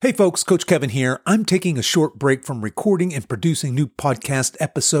Hey folks, Coach Kevin here. I'm taking a short break from recording and producing new podcast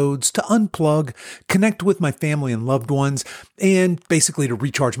episodes to unplug, connect with my family and loved ones, and basically to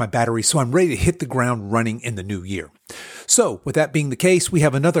recharge my battery so I'm ready to hit the ground running in the new year. So with that being the case, we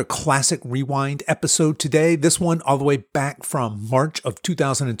have another classic rewind episode today, this one all the way back from March of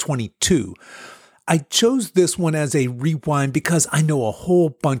 2022. I chose this one as a rewind because I know a whole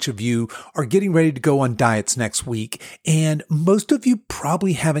bunch of you are getting ready to go on diets next week, and most of you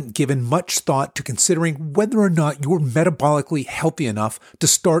probably haven't given much thought to considering whether or not you're metabolically healthy enough to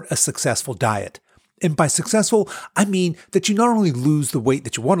start a successful diet. And by successful, I mean that you not only lose the weight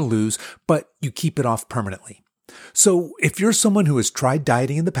that you want to lose, but you keep it off permanently. So if you're someone who has tried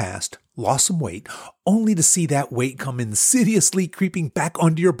dieting in the past, lost some weight, only to see that weight come insidiously creeping back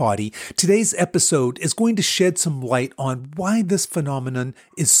onto your body, today's episode is going to shed some light on why this phenomenon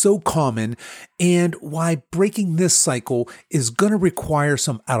is so common and why breaking this cycle is going to require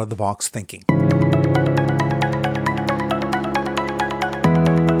some out-of-the-box thinking.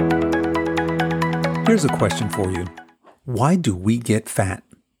 Here's a question for you. Why do we get fat?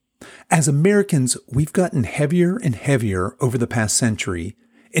 As Americans, we've gotten heavier and heavier over the past century,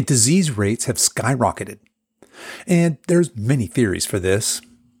 and disease rates have skyrocketed. And there's many theories for this.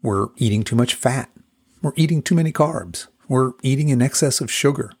 We're eating too much fat. We're eating too many carbs. We're eating in excess of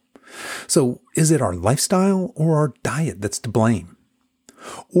sugar. So is it our lifestyle or our diet that's to blame?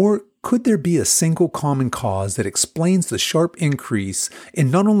 Or could there be a single common cause that explains the sharp increase in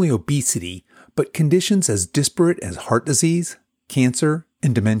not only obesity, but conditions as disparate as heart disease, cancer,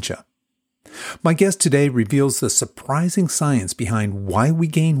 and dementia? My guest today reveals the surprising science behind why we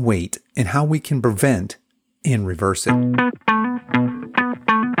gain weight and how we can prevent and reverse it.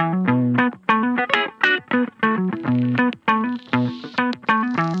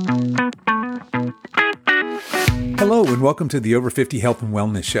 Hello and welcome to the Over 50 Health and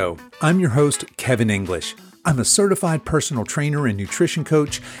Wellness Show. I'm your host, Kevin English. I'm a certified personal trainer and nutrition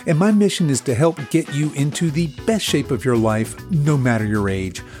coach, and my mission is to help get you into the best shape of your life, no matter your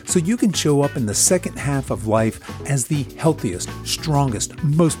age, so you can show up in the second half of life as the healthiest, strongest,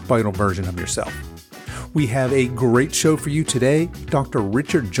 most vital version of yourself. We have a great show for you today. Dr.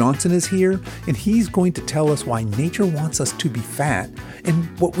 Richard Johnson is here, and he's going to tell us why nature wants us to be fat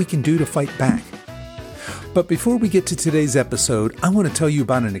and what we can do to fight back. But before we get to today's episode, I want to tell you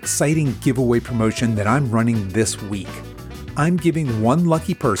about an exciting giveaway promotion that I'm running this week. I'm giving one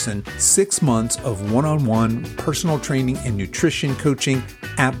lucky person 6 months of one-on-one personal training and nutrition coaching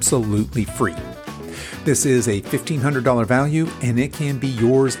absolutely free. This is a $1,500 value, and it can be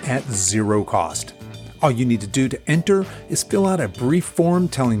yours at zero cost. All you need to do to enter is fill out a brief form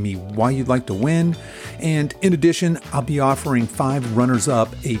telling me why you'd like to win. And in addition, I'll be offering 5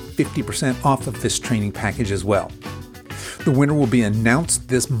 runners-up a 50% off of this training package as well. The winner will be announced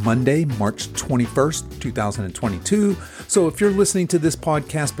this Monday, March 21st, 2022. So if you're listening to this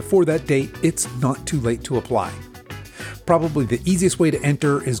podcast before that date, it's not too late to apply. Probably the easiest way to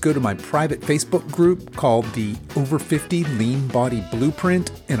enter is go to my private Facebook group called the Over 50 Lean Body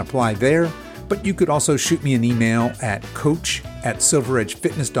Blueprint and apply there. But you could also shoot me an email at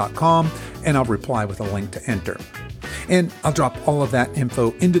coach@silveredgefitness.com and I'll reply with a link to enter. And I'll drop all of that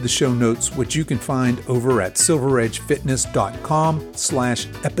info into the show notes, which you can find over at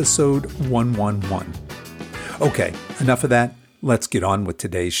silveredgefitness.com/episode 111. Okay, enough of that. Let's get on with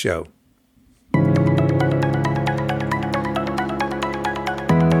today's show.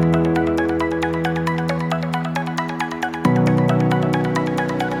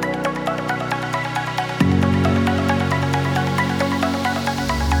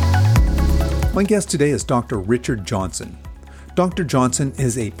 My guest today is Dr. Richard Johnson. Dr. Johnson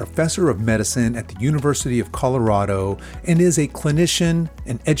is a professor of medicine at the University of Colorado and is a clinician,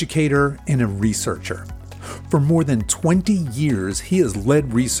 an educator, and a researcher. For more than 20 years, he has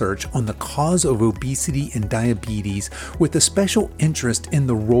led research on the cause of obesity and diabetes with a special interest in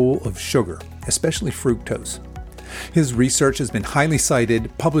the role of sugar, especially fructose. His research has been highly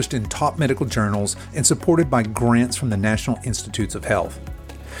cited, published in top medical journals, and supported by grants from the National Institutes of Health.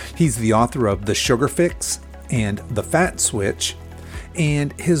 He's the author of The Sugar Fix and The Fat Switch,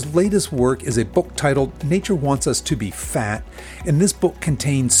 and his latest work is a book titled Nature Wants Us to Be Fat, and this book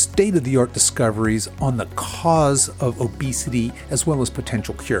contains state-of-the-art discoveries on the cause of obesity as well as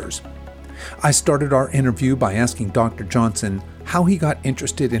potential cures. I started our interview by asking Dr. Johnson how he got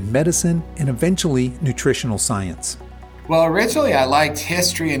interested in medicine and eventually nutritional science. Well, originally I liked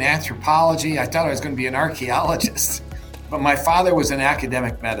history and anthropology. I thought I was going to be an archaeologist. But my father was in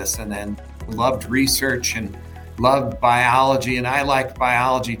academic medicine and loved research and loved biology, and I liked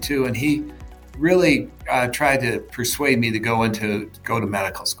biology too. And he really tried to persuade me to go to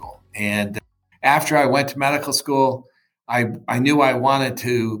medical school. And after I went to medical school, I knew I wanted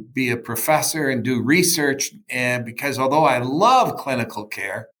to be a professor and do research. And because although I love clinical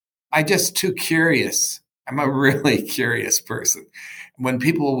care, I just too curious. I'm a really curious person. When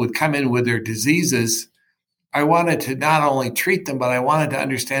people would come in with their diseases, I wanted to not only treat them, but I wanted to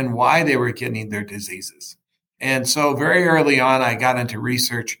understand why they were getting their diseases. And so very early on, I got into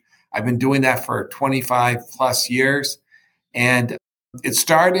research. I've been doing that for 25 plus years. And it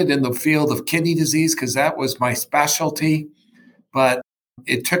started in the field of kidney disease because that was my specialty. But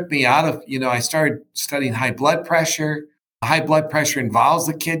it took me out of, I started studying high blood pressure. High blood pressure involves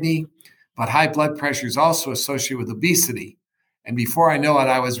the kidney, but high blood pressure is also associated with obesity. And before I know it,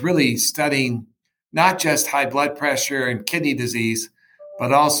 I was really studying not just high blood pressure and kidney disease,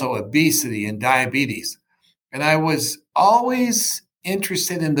 but also obesity and diabetes. And I was always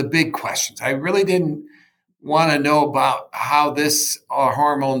interested in the big questions. I really didn't want to know about how this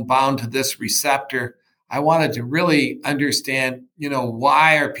hormone bound to this receptor. I wanted to really understand,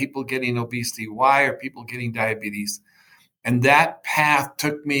 why are people getting obesity? Why are people getting diabetes? And that path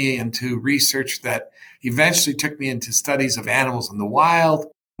took me into research that eventually took me into studies of animals in the wild,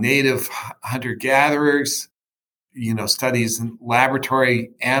 native hunter-gatherers, studies in laboratory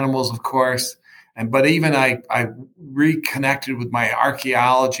animals, of course. But even I reconnected with my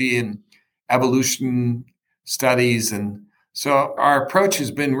archaeology and evolution studies. And so our approach has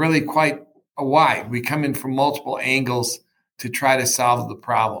been really quite wide. We come in from multiple angles to try to solve the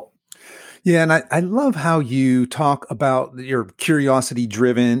problem. Yeah, and I love how you talk about your curiosity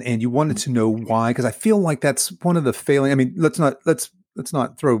driven and you wanted to know why, because I feel like that's one of the failing. I mean, let's not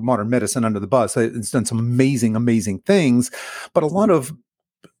throw modern medicine under the bus. It's done some amazing things, but a lot of,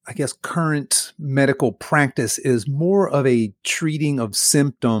 I guess, current medical practice is more of a treating of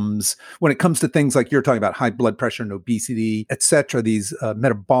symptoms when it comes to things like you're talking about high blood pressure and obesity, et cetera, these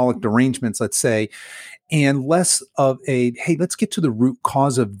metabolic derangements, let's say, and less of a, hey, let's get to the root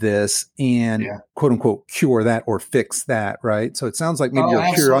cause of this and quote unquote cure that or fix that, right? So it sounds like maybe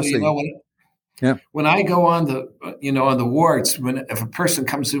your curiosity. When I go on the wards, if a person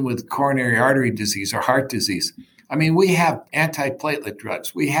comes in with coronary artery disease or heart disease, I mean, we have antiplatelet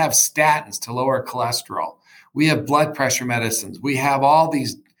drugs. We have statins to lower cholesterol. We have blood pressure medicines. We have all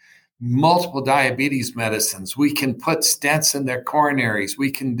these multiple diabetes medicines. We can put stents in their coronaries.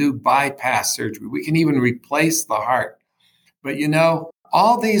 We can do bypass surgery. We can even replace the heart. But,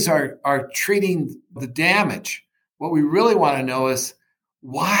 all these are treating the damage. What we really want to know is,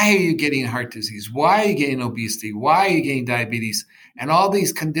 why are you getting heart disease? Why are you getting obesity? Why are you getting diabetes? And all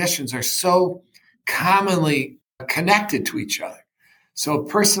these conditions are so commonly connected to each other. So a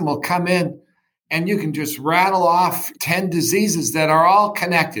person will come in and you can just rattle off 10 diseases that are all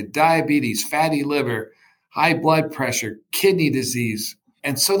connected: diabetes, fatty liver, high blood pressure, kidney disease.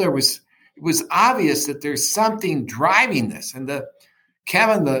 And so it was obvious that there's something driving this. And so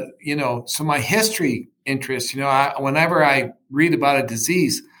my history interest, whenever I read about a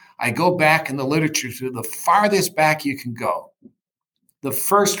disease, I go back in the literature to the farthest back you can go, the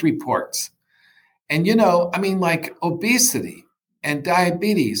first reports. And, like obesity and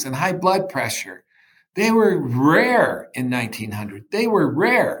diabetes and high blood pressure, they were rare in 1900. They were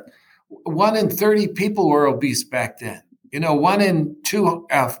rare. 1 in 30 people were obese back then. 1 in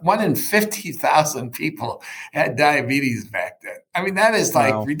 50,000 people had diabetes back then. I mean, that is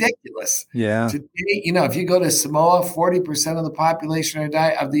ridiculous. Yeah. Today, if you go to Samoa, 40% of the population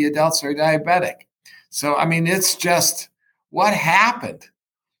of the adults are diabetic. So, I mean, it's just what happened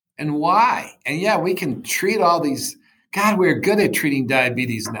and why. And we can treat all these. God, we're good at treating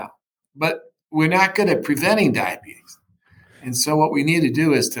diabetes now, but we're not good at preventing diabetes. And so what we need to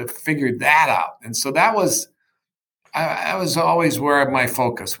do is to figure that out. And so that was always where my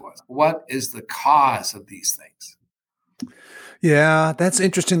focus was. What is the cause of these things? Yeah, that's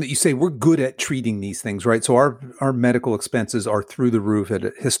interesting that you say we're good at treating these things, right? So our medical expenses are through the roof at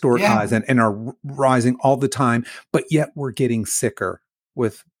historic highs and are rising all the time, but yet we're getting sicker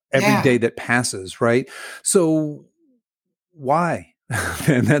with every day that passes, right? So why?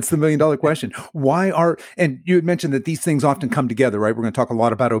 And that's the $1 million question. And you had mentioned that these things often come together, right? We're going to talk a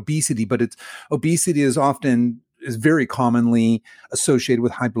lot about obesity, but obesity is very commonly associated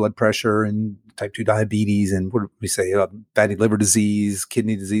with high blood pressure and type 2 diabetes and what do we say, fatty liver disease,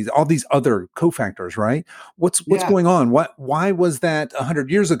 kidney disease, all these other cofactors, right? What's going on? Why was that 100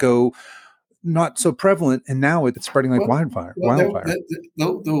 years ago not so prevalent and now it's spreading like wildfire?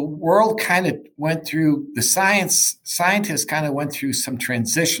 The world kind of went through, scientists kind of went through some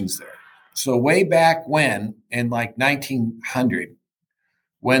transitions there. So way back when, in like 1900,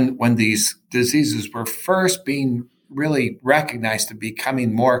 when these diseases were first being really recognized to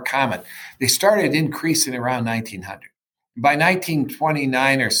becoming more common. They started increasing around 1900. By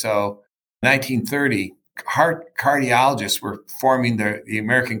 1929 or so, 1930, heart cardiologists were forming the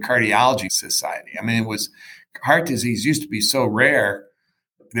American Cardiology Society. I mean, heart disease used to be so rare,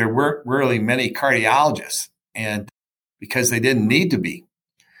 there weren't really many cardiologists, and because they didn't need to be.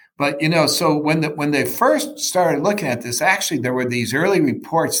 But, so when they first started looking at this, actually, there were these early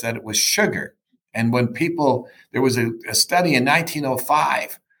reports that it was sugar. And there was a study in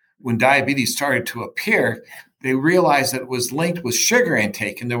 1905 when diabetes started to appear, they realized that it was linked with sugar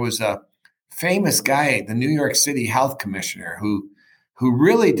intake. And there was a famous guy, the New York City Health Commissioner, who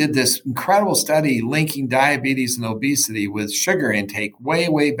really did this incredible study linking diabetes and obesity with sugar intake way,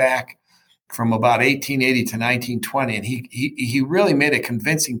 way back from about 1880 to 1920. And he really made a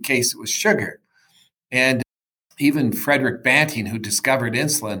convincing case it was sugar. And even Frederick Banting, who discovered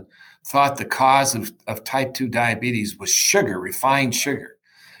insulin, thought the cause of type 2 diabetes was sugar, refined sugar.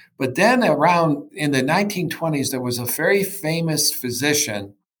 But then around in the 1920s, there was a very famous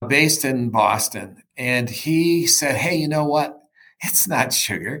physician based in Boston. And he said, hey, you know what? It's not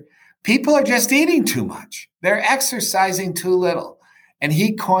sugar. People are just eating too much. They're exercising too little. And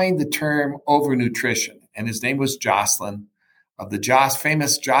he coined the term overnutrition. And his name was Joslin, of the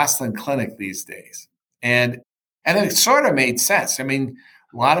famous Joslin Clinic these days. And it sort of made sense. I mean,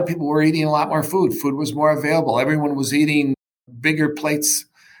 a lot of people were eating a lot more food. Food was more available. Everyone was eating bigger plates.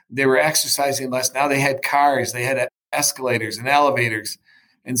 They were exercising less. Now they had cars. They had escalators and elevators.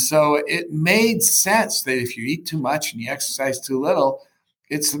 And so it made sense that if you eat too much and you exercise too little,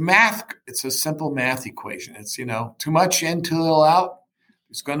 it's math. It's a simple math equation. It's, too much in, too little out.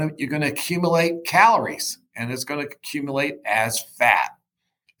 You're going to accumulate calories, and it's going to accumulate as fat.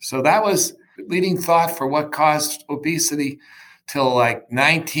 So that was leading thought for what caused obesity till like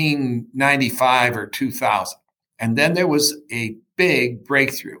 1995 or 2000. And then there was a big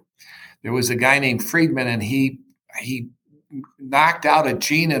breakthrough. There was a guy named Friedman, and he knocked out a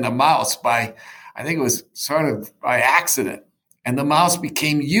gene in a mouse I think it was sort of by accident. And the mouse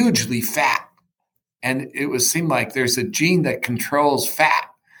became hugely fat. And seemed like there's a gene that controls fat.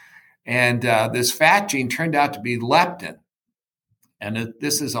 And this fat gene turned out to be leptin. And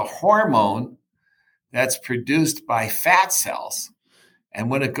this is a hormone that's produced by fat cells.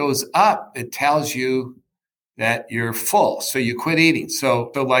 And when it goes up, it tells you that you're full. So you quit eating.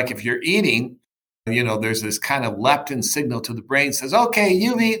 So like if you're eating, there's this kind of leptin signal to the brain says, okay,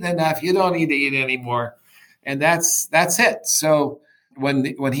 you've eaten enough. You don't need to eat anymore. And that's it. So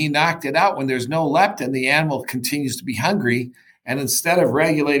when he knocked it out, when there's no leptin, the animal continues to be hungry. And instead of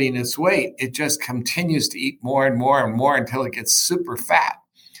regulating its weight, it just continues to eat more and more and more until it gets super fat.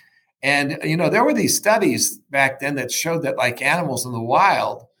 And, there were these studies back then that showed that like animals in the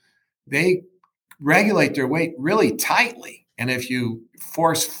wild, they regulate their weight really tightly. And if you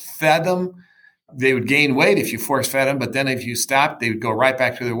force fed them, they would gain weight if you force fed them. But then if you stopped, they would go right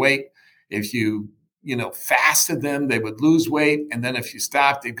back to their weight. If you fasted them, they would lose weight. And then if you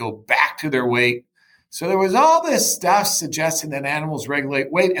stopped, they'd go back to their weight. So there was all this stuff suggesting that animals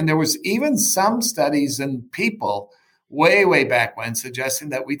regulate weight. And there was even some studies in people way, way back when suggesting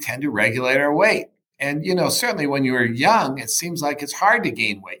that we tend to regulate our weight. And, certainly when you're young, it seems like it's hard to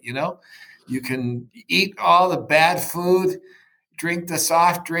gain weight. You can eat all the bad food, drink the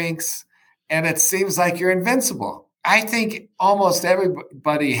soft drinks, and it seems like you're invincible. I think almost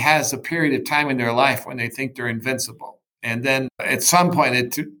everybody has a period of time in their life when they think they're invincible. And then at some point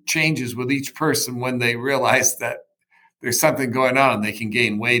it changes with each person when they realize that there's something going on and they can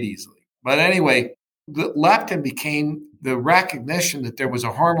gain weight easily. But anyway, the leptin became the recognition that there was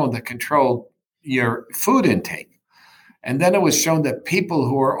a hormone that controlled your food intake. And then it was shown that people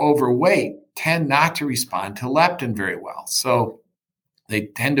who are overweight tend not to respond to leptin very well. So they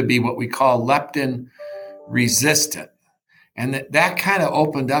tend to be what we call leptin resistant. And that kind of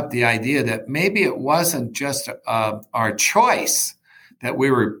opened up the idea that maybe it wasn't just our choice that we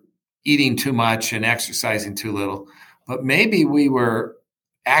were eating too much and exercising too little, but maybe we were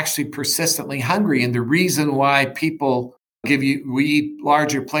actually persistently hungry. And the reason why people we eat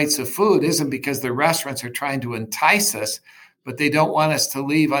larger plates of food isn't because the restaurants are trying to entice us, but they don't want us to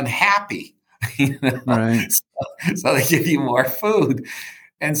leave unhappy. Right. So they give you more food.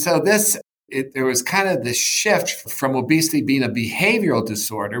 And so there was kind of this shift from obesity being a behavioral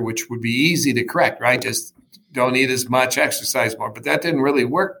disorder, which would be easy to correct, right? Just don't eat as much, exercise more. But that didn't really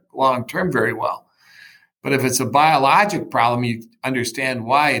work long-term very well. But if it's a biologic problem, you understand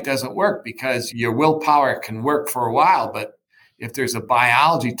why it doesn't work, because your willpower can work for a while. But if there's a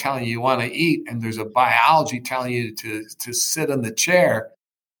biology telling you want to eat and there's a biology telling you to sit in the chair,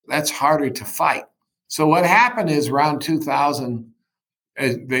 that's harder to fight. So what happened is around 2000,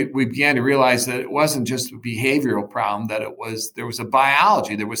 we began to realize that it wasn't just a behavioral problem, that there was a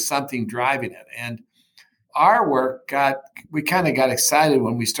biology, there was something driving it. And our work we kind of got excited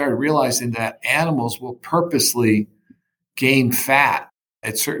when we started realizing that animals will purposely gain fat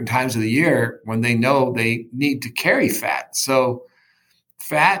at certain times of the year when they know they need to carry fat. So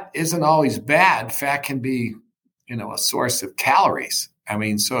fat isn't always bad. Fat can be, a source of calories. I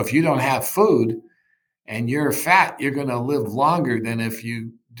mean, so if you don't have food and you're fat, you're going to live longer than if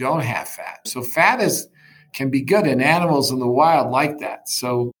you don't have fat. So fat can be good, and animals in the wild like that.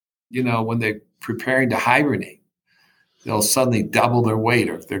 So, when they're preparing to hibernate, they'll suddenly double their weight,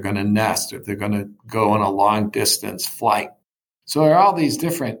 or if they're going to nest, or if they're going to go on a long distance flight. So there are all these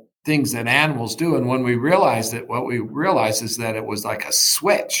different things that animals do. And when we realized it, what we realized is that it was like a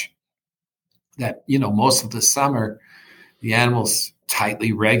switch that, most of the summer, the animal's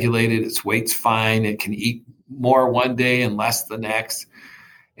tightly regulated, its weight's fine, it can eat more one day and less the next.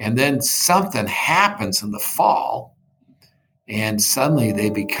 And then something happens in the fall, and suddenly they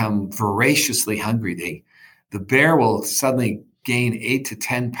become voraciously hungry. The bear will suddenly gain 8 to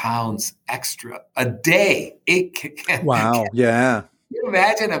 10 pounds extra a day. Wow. Yeah. Can you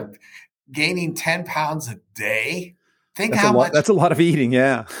imagine gaining 10 pounds a day? Think That's how much. That's a lot of eating.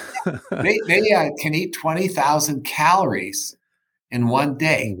 Yeah. they can eat 20,000 calories in one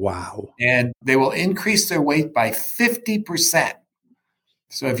day. Wow. And they will increase their weight by 50%.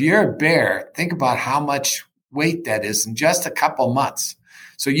 So if you're a bear, think about how much weight that is in just a couple months.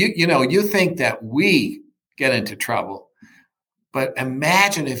 So you think that we get into trouble, but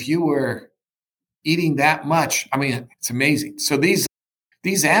imagine if you were eating that much. I mean, it's amazing. So these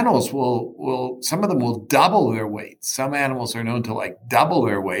animals will some of them will double their weight. Some animals are known to double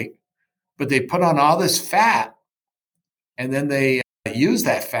their weight, but they put on all this fat, and then they use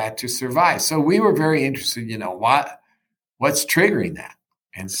that fat to survive. So we were very interested, what's triggering that?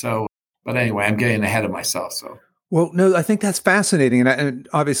 And so, but anyway, I'm getting ahead of myself. So. Well, no, I think that's fascinating. And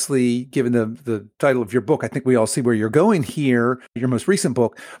obviously, given the title of your book, I think we all see where you're going here, your most recent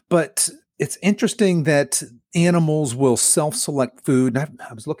book. But it's interesting that animals will self-select food. And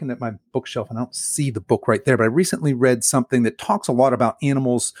I was looking at my bookshelf and I don't see the book right there, but I recently read something that talks a lot about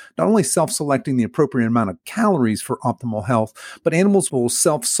animals not only self-selecting the appropriate amount of calories for optimal health, but animals will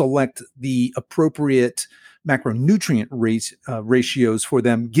self-select the appropriate macronutrient ratios for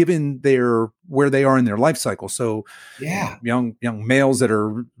them, given where they are in their life cycle. So, young males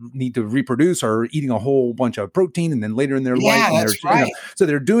that need to reproduce are eating a whole bunch of protein, and then later in their life, that's right. So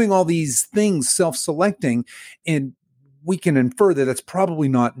they're doing all these things, self-selecting, and we can infer that it's probably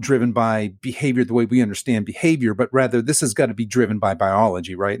not driven by behavior the way we understand behavior, but rather this has got to be driven by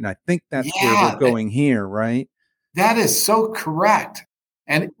biology, right? And I think that's where we're going here, right? That is so correct.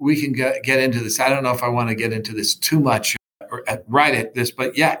 And we can get into this. I don't know if I want to get into this too much right at this,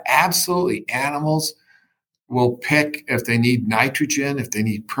 but yeah, absolutely. Animals will pick if they need nitrogen, if they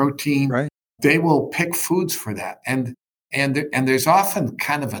need protein, right. They will pick foods for that. And there's often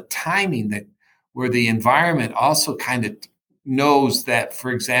kind of a timing where the environment also kind of knows that,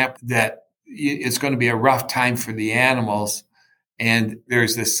 for example, that it's going to be a rough time for the animals. And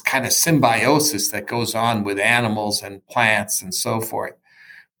there's this kind of symbiosis that goes on with animals and plants and so forth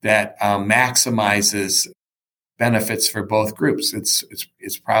that maximizes benefits for both groups.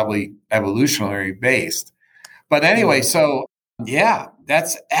 It's probably evolutionary based. But anyway, so yeah,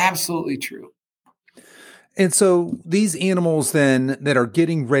 that's absolutely true. And so these animals then that are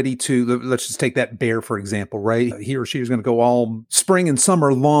getting ready to, let's just take that bear, for example, right? He or she is going to go all spring and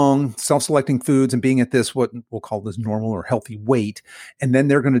summer long, self-selecting foods and being at this, what we'll call this normal or healthy weight. And then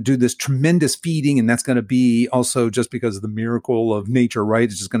they're going to do this tremendous feeding. And that's going to be also just because of the miracle of nature, right?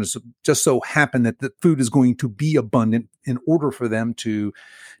 It's just going to just so happen that the food is going to be abundant in order for them to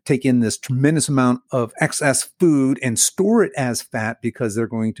take in this tremendous amount of excess food and store it as fat, because they're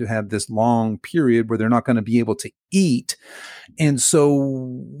going to have this long period where they're not going to be able to eat. And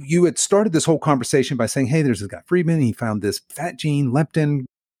so you had started this whole conversation by saying, hey, there's this guy Friedman, he found this fat gene, leptin,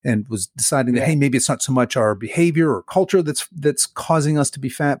 and was deciding that, hey, maybe it's not so much our behavior or culture that's causing us to be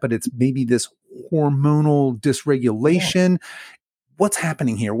fat, but it's maybe this hormonal dysregulation. What's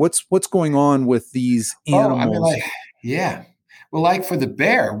happening here? What's going on with these animals? Well, like for the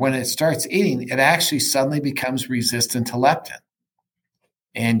bear, when it starts eating, it actually suddenly becomes resistant to leptin.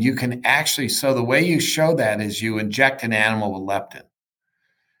 And you can actually, so the way you show that is you inject an animal with leptin.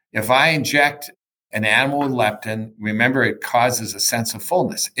 If I inject an animal with leptin, remember it causes a sense of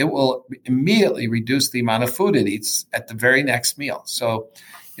fullness. It will immediately reduce the amount of food it eats at the very next meal. So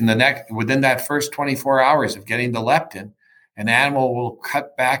within that first 24 hours of getting the leptin, an animal will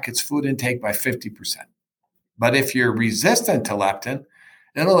cut back its food intake by 50%. But if you're resistant to leptin,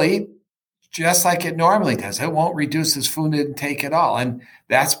 it'll eat just like it normally does. It won't reduce its food intake at all. And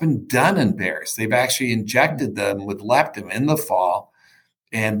that's been done in bears. They've actually injected them with leptin in the fall,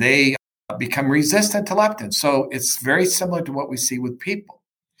 and they become resistant to leptin. So it's very similar to what we see with people.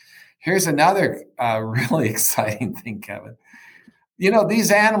 Here's another really exciting thing, Kevin.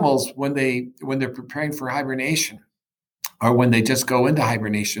 These animals, when they're preparing for hibernation, or when they just go into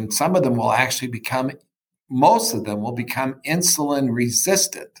hibernation, most of them will become insulin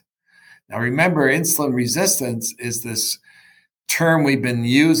resistant. Now, remember, insulin resistance is this term we've been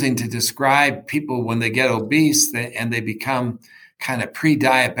using to describe people when they get obese and they become kind of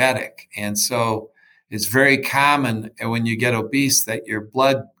pre-diabetic. And so it's very common when you get obese that your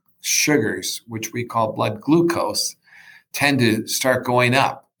blood sugars, which we call blood glucose, tend to start going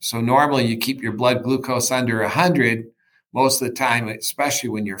up. So normally you keep your blood glucose under 100 most of the time, especially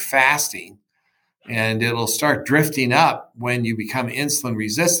when you're fasting. And it'll start drifting up when you become insulin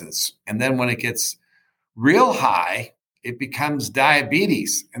resistant. And then when it gets real high, it becomes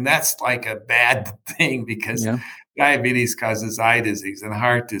diabetes. And that's like a bad thing because diabetes causes eye disease and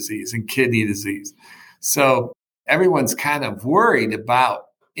heart disease and kidney disease. So everyone's kind of worried about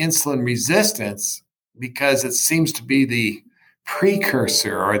insulin resistance because it seems to be the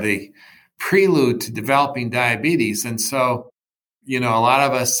precursor or the prelude to developing diabetes. And so a lot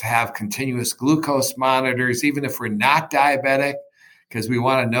of us have continuous glucose monitors, even if we're not diabetic, because we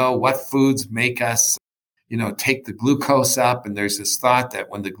want to know what foods make us, take the glucose up. And there's this thought that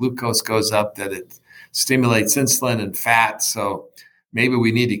when the glucose goes up, that it stimulates insulin and fat. So maybe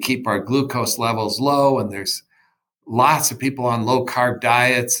we need to keep our glucose levels low. And there's lots of people on low carb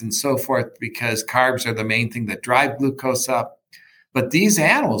diets and so forth, because carbs are the main thing that drive glucose up. But these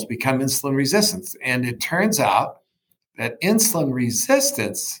animals become insulin resistant. And it turns out that insulin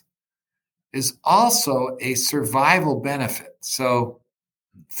resistance is also a survival benefit. So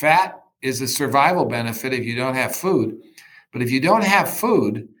fat is a survival benefit if you don't have food. But if you don't have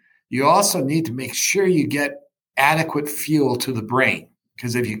food, you also need to make sure you get adequate fuel to the brain,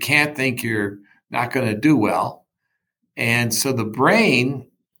 because if you can't think, you're not going to do well. And so the brain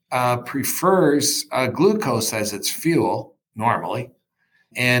prefers glucose as its fuel normally.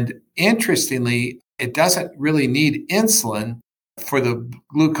 And interestingly, it doesn't really need insulin for the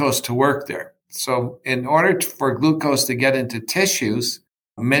glucose to work there. So in order for glucose to get into tissues,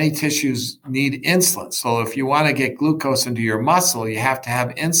 many tissues need insulin. So if you want to get glucose into your muscle, you have to have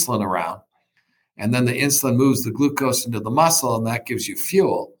insulin around. And then the insulin moves the glucose into the muscle, and that gives you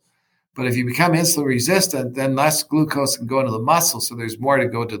fuel. But if you become insulin resistant, then less glucose can go into the muscle, so there's more to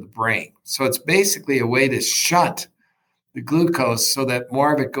go to the brain. So it's basically a way to shunt the glucose so that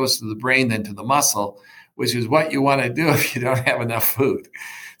more of it goes to the brain than to the muscle, which is what you want to do if you don't have enough food.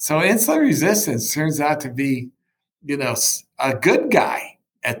 So insulin resistance turns out to be, a good guy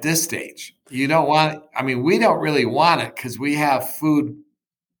at this stage. You don't want it. We don't really want it because we have food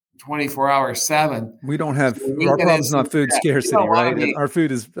 24 hours, 7. We don't have, so our problem is not food scarcity, right?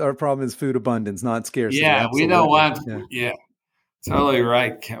 Our problem is food abundance, not scarcity. Yeah, absolutely. We don't want, totally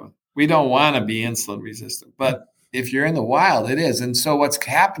right, Kevin. We don't want to be insulin resistant, but if you're in the wild, it is. And so what's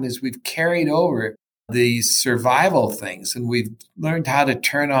happened is we've carried over these survival things, and we've learned how to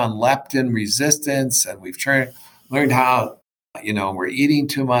turn on leptin resistance, and we've learned how, we're eating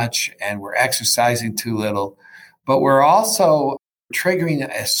too much and we're exercising too little, but we're also triggering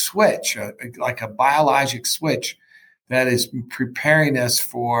a switch, like a biologic switch that is preparing us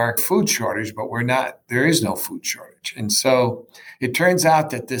for food shortage, but there is no food shortage. And so it turns out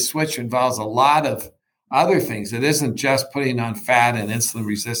that this switch involves a lot of other things. It isn't just putting on fat and insulin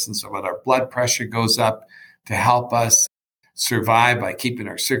resistance, but our blood pressure goes up to help us survive by keeping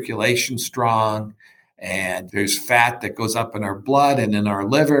our circulation strong. And there's fat that goes up in our blood and in our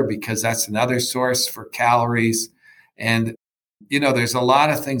liver because that's another source for calories. And, there's a lot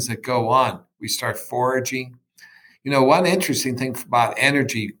of things that go on. We start foraging. One interesting thing about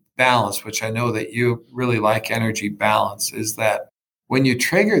energy balance, which I know that you really like energy balance, is that when you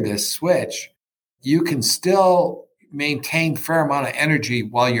trigger this switch, you can still maintain a fair amount of energy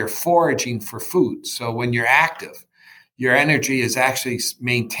while you're foraging for food. So when you're active, your energy is actually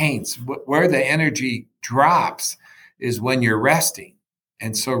maintained. Where the energy drops is when you're resting.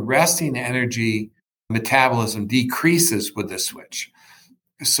 And so resting energy metabolism decreases with the switch.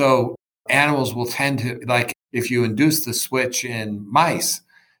 So animals will tend to, like if you induce the switch in mice,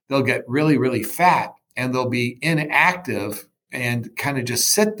 they'll get really, really fat and they'll be inactive and kind of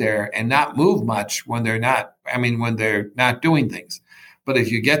just sit there and not move much when they're not doing things. But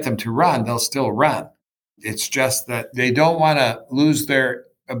if you get them to run, they'll still run. It's just that they don't want to lose their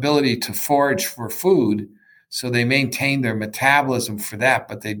ability to forage for food, so they maintain their metabolism for that,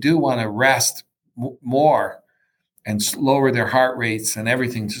 but they do want to rest more and lower their heart rates and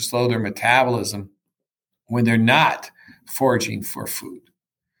everything to slow their metabolism when they're not foraging for food.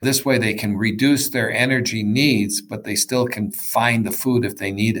 This way they can reduce their energy needs, but they still can find the food if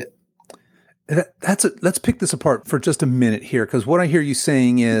they need it. Let's pick this apart for just a minute here, because what I hear you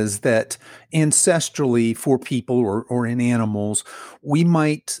saying is that ancestrally for people or in animals, we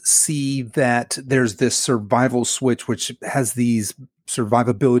might see that there's this survival switch, which has these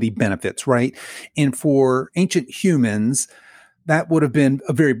survivability benefits, right? And for ancient humans, that would have been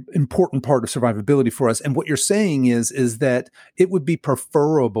a very important part of survivability for us. And what you're saying is that it would be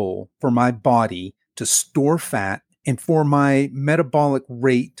preferable for my body to store fat and for my metabolic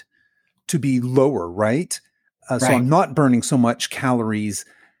rate to be lower, right? So I'm not burning so much calories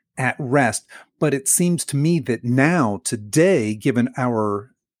at rest. But it seems to me that now, today, given our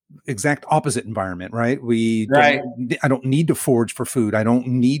exact opposite environment, right? I don't need to forage for food. I don't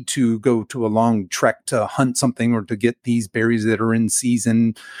need to go to a long trek to hunt something or to get these berries that are in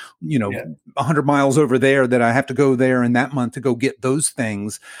season, 100 miles over there that I have to go there in that month to go get those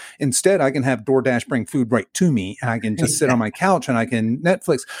things. Instead, I can have DoorDash bring food right to me, and I can just sit on my couch and I can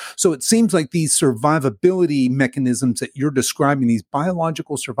Netflix. So it seems like these survivability mechanisms that you're describing, these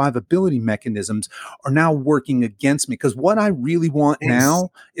biological survivability mechanisms, are now working against me, because what I really want now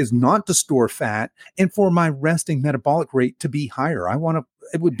is not to store fat and for my resting metabolic rate to be higher.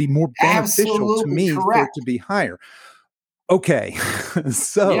 It would be more beneficial to me for it to be higher. Okay.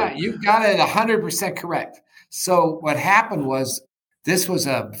 So yeah, you got it 100% correct. So what happened was, this was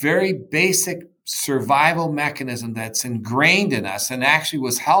a very basic survival mechanism that's ingrained in us and actually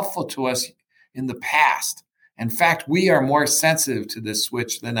was helpful to us in the past. In fact, we are more sensitive to this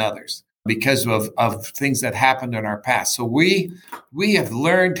switch than others because of things that happened in our past. So we have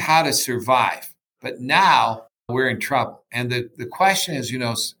learned how to survive, but now we're in trouble. And the question is,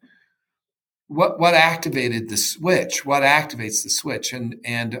 what activated the switch? What activates the switch?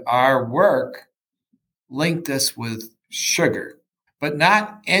 And our work linked us with sugar, but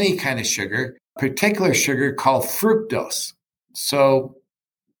not any kind of sugar, particular sugar called fructose. So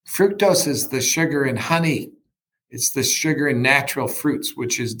fructose is the sugar in honey. It's the sugar in natural fruits,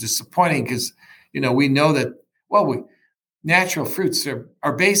 which is disappointing because, we know that, natural fruits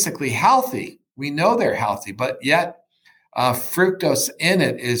are basically healthy. We know they're healthy, but yet fructose in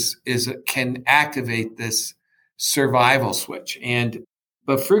it can activate this survival switch.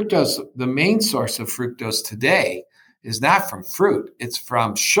 But fructose, the main source of fructose today, is not from fruit. It's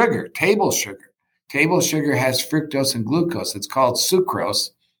from sugar, table sugar. Table sugar has fructose and glucose. It's called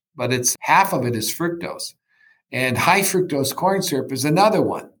sucrose, but half of it is fructose. And high fructose corn syrup is another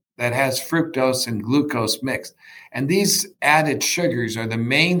one that has fructose and glucose mixed. And these added sugars are the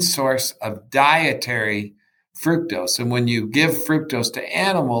main source of dietary fructose. And when you give fructose to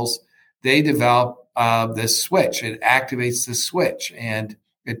animals, they develop this switch. It activates the switch. And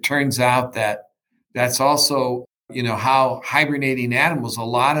it turns out that that's also, how hibernating animals, a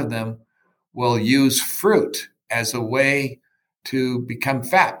lot of them will use fruit as a way to become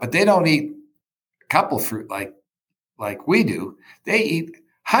fat. But they don't eat a couple fruit like we do. They eat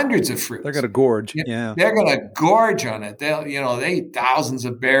hundreds of fruits. They're going to gorge. Yeah. They're going to gorge on it. They eat thousands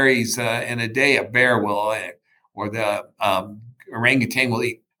of berries in a day. A bear will, or the orangutan will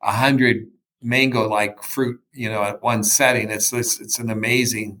eat 100 mango-like fruit, at one setting. It's an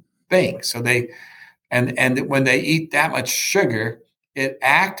amazing thing. So and when they eat that much sugar, it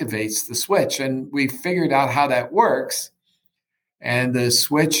activates the switch. And we figured out how that works. And the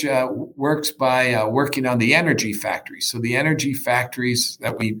switch works by working on the energy factories. So the energy factories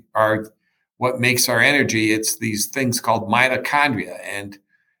that what makes our energy, it's these things called mitochondria. And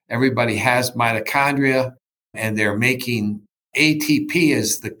everybody has mitochondria, and they're making ATP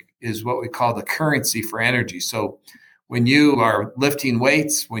is what we call the currency for energy. So when you are lifting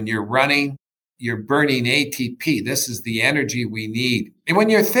weights, when you're running, you're burning ATP. This is the energy we need. And when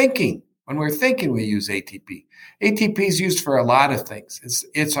we're thinking, we use ATP. ATP is used for a lot of things.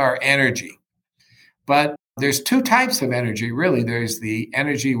 It's our energy. But there's two types of energy, really. There's the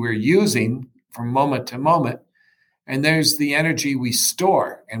energy we're using from moment to moment, and there's the energy we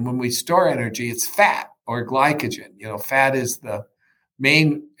store. And when we store energy, it's fat or glycogen. Fat is the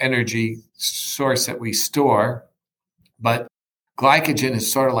main energy source that we store, but glycogen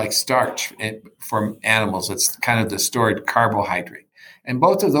is sort of like starch for animals. It's kind of the stored carbohydrate. And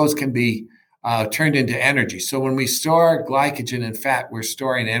both of those can be turned into energy. So when we store glycogen and fat, we're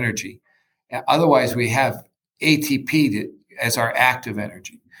storing energy. Otherwise, we have ATP as our active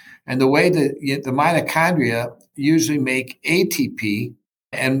energy. And the way that the mitochondria usually make ATP,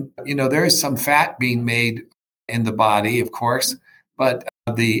 and there is some fat being made in the body, of course, but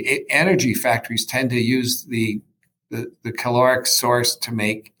the energy factories tend to use the caloric source to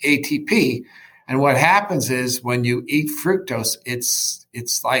make ATP. And what happens is when you eat fructose,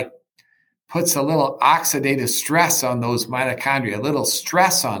 it's like puts a little oxidative stress on those mitochondria, a little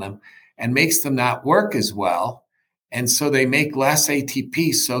stress on them, and makes them not work as well. And so they make less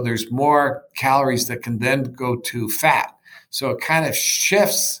ATP. So there's more calories that can then go to fat. So it kind of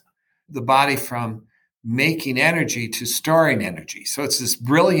shifts the body from making energy to storing energy. So it's this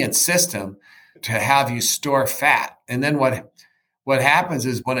brilliant system to have you store fat. And then what happens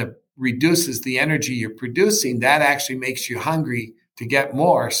is when it reduces the energy you're producing, that actually makes you hungry to get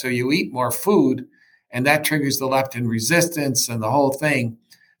more. So you eat more food, and that triggers the leptin resistance and the whole thing.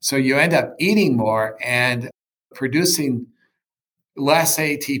 So you end up eating more and producing less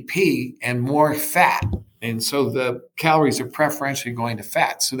ATP and more fat. And so the calories are preferentially going to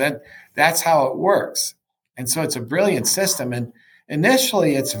fat. So that's how it works. And so it's a brilliant system. And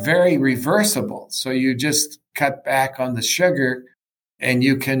initially, it's very reversible. So you just cut back on the sugar and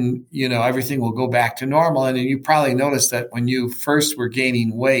you can, everything will go back to normal. And you probably noticed that when you first were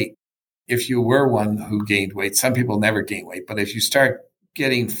gaining weight, if you were one who gained weight, some people never gain weight, but if you start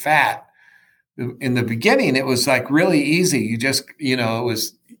getting fat, in the beginning, it was like really easy. You just, it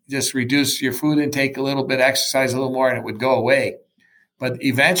was just reduce your food intake a little bit, exercise a little more, and it would go away. But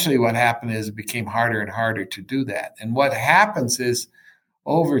eventually what happened is it became harder and harder to do that. And what happens is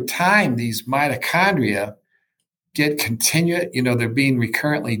over time, these mitochondria get they're being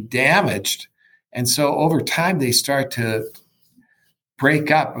recurrently damaged. And so over time, they start to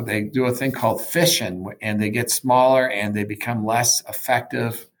break up. They do a thing called fission, and they get smaller and they become less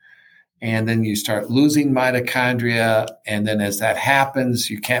effective. And then you start losing mitochondria. And then as that happens,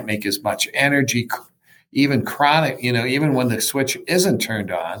 you can't make as much energy, even chronic, even when the switch isn't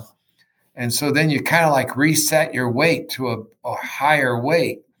turned on. And so then you kind of like reset your weight to a higher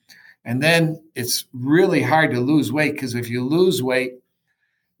weight. And then it's really hard to lose weight, because if you lose weight,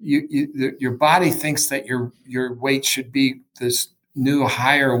 your body thinks that your weight should be this new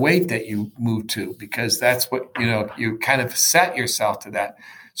higher weight that you move to, because that's what, you kind of set yourself to that.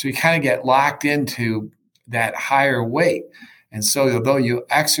 So you kind of get locked into that higher weight. And so although you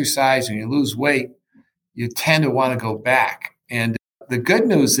exercise and you lose weight, you tend to want to go back. And the good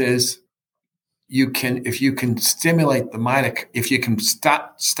news is if you can stimulate if you can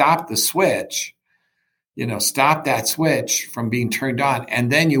stop the switch, stop that switch from being turned on,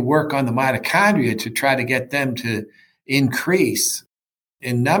 and then you work on the mitochondria to try to get them to increase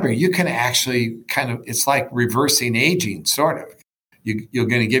in number, you can actually it's like reversing aging, sort of. You're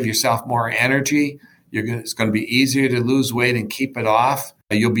going to give yourself more energy. It's going to be easier to lose weight and keep it off.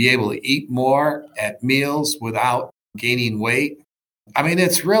 You'll be able to eat more at meals without gaining weight. I mean,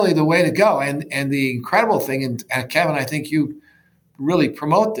 it's really the way to go. And the incredible thing, and Kevin, I think you really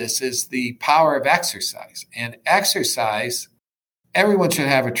promote this, is the power of exercise. And exercise, everyone should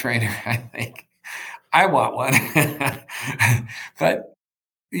have a trainer, I think. I want one. But,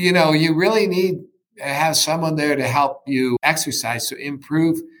 you really need have someone there to help you exercise to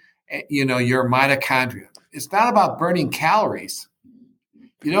improve, your mitochondria. It's not about burning calories.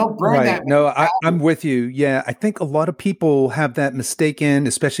 You don't burn that. No, I'm with you. Yeah, I think a lot of people have that mistaken,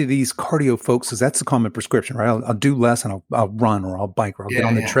 especially these cardio folks, because that's the common prescription, right? I'll do less and I'll run or I'll bike or I'll get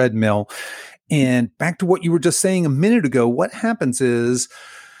on the treadmill. And back to what you were just saying a minute ago, what happens is,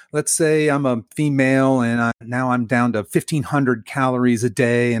 let's say I'm a female and now I'm down to 1,500 calories a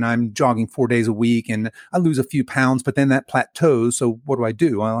day and I'm jogging 4 days a week and I lose a few pounds, but then that plateaus. So what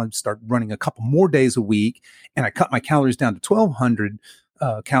do? Well, I start running a couple more days a week and I cut my calories down to 1,200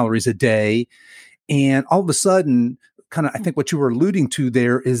 calories a day. And all of a sudden, I think what you were alluding to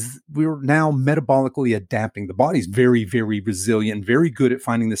there is we're now metabolically adapting. The body's very, very resilient, very good at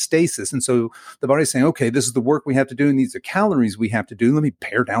finding the stasis. And so the body's saying, okay, this is the work we have to do, and these are calories we have to do. Let me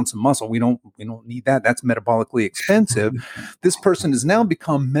pare down some muscle. We don't need that. That's metabolically expensive. This person has now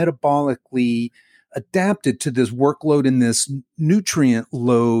become metabolically adapted to this workload and this nutrient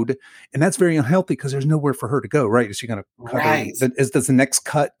load. And that's very unhealthy because there's nowhere for her to go, right? Is she going to cut her? Does the next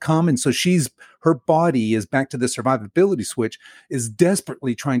cut come? And so her body is back to the survivability switch, is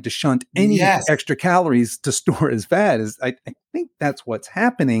desperately trying to shunt any extra calories to store as fat. I think that's what's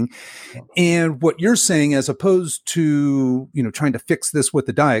happening. And what you're saying, as opposed to, trying to fix this with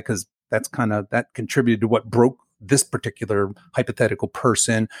the diet, because that contributed to what broke this particular hypothetical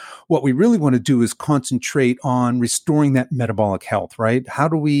person. What we really want to do is concentrate on restoring that metabolic health, right? How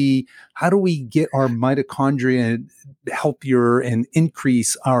do we get our mitochondria healthier and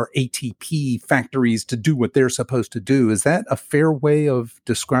increase our ATP factories to do what they're supposed to do? Is that a fair way of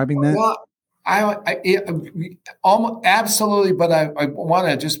describing that? Well, almost absolutely, but I want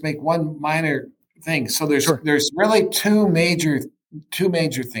to just make one minor thing. So there's really two major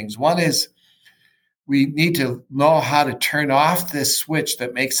things. One is we need to know how to turn off this switch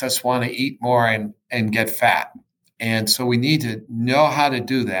that makes us want to eat more and get fat. And so we need to know how to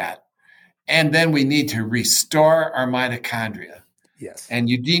do that. And then we need to restore our mitochondria. Yes. And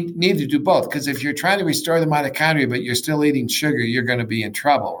you need to do both, because if you're trying to restore the mitochondria, but you're still eating sugar, you're going to be in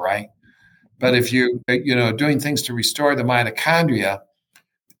trouble, right? But if you're, doing things to restore the mitochondria,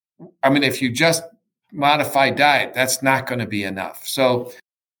 I mean, if you just modify diet, that's not going to be enough. So,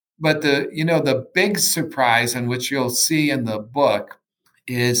 but the big surprise, and which you'll see in the book,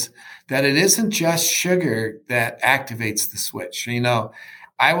 is that it isn't just sugar that activates the switch.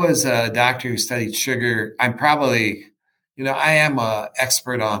 I was a doctor who studied sugar. I'm probably, I am an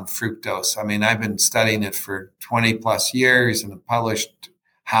expert on fructose. I mean, I've been studying it for 20 plus years and have published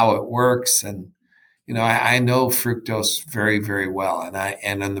how it works. And, I know fructose very, very well.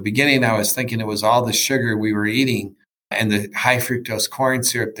 And in the beginning, I was thinking it was all the sugar we were eating and the high fructose corn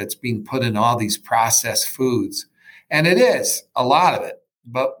syrup that's being put in all these processed foods. And it is a lot of it.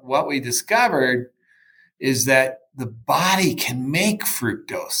 But what we discovered is that the body can make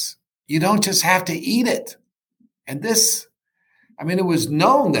fructose. You don't just have to eat it. And it was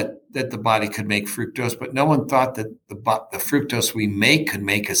known that the body could make fructose, but no one thought that the fructose we make could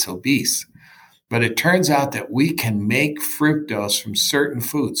make us obese. But it turns out that we can make fructose from certain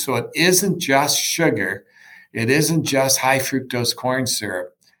foods. So it isn't just sugar. It isn't just high fructose corn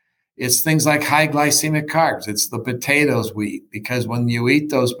syrup. It's things like high glycemic carbs. It's the potatoes we eat, because when you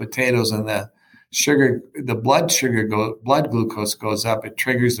eat those potatoes and the blood glucose goes up, it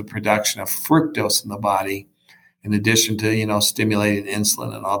triggers the production of fructose in the body, in addition to, stimulating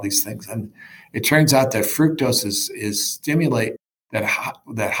insulin and all these things. And it turns out that fructose is stimulate that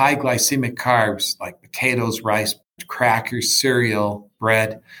high glycemic carbs like potatoes, rice, crackers, cereal,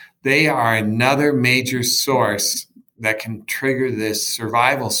 bread. They are another major source that can trigger this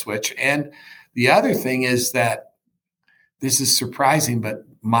survival switch. And the other thing is that this is surprising, but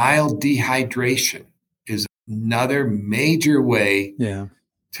mild dehydration is another major way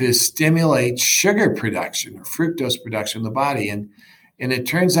to stimulate sugar production or fructose production in the body. And it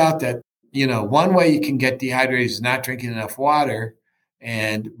turns out that, one way you can get dehydrated is not drinking enough water.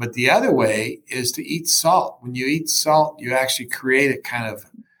 But the other way is to eat salt. When you eat salt, you actually create a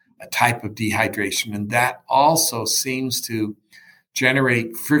type of dehydration. And that also seems to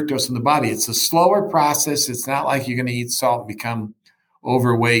generate fructose in the body. It's a slower process. It's not like you're going to eat salt and become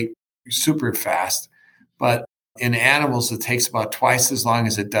overweight super fast. But in animals, it takes about twice as long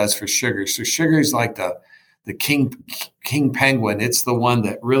as it does for sugar. So sugar is like the king penguin. It's the one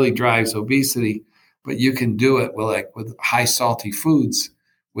that really drives obesity. But you can do it with high salty foods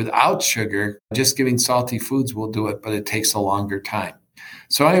without sugar. Just giving salty foods will do it, but it takes a longer time.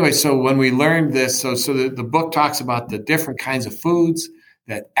 So anyway, so when we learned this, so the book talks about the different kinds of foods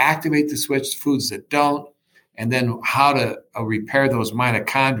that activate the switch, foods that don't, and then how to repair those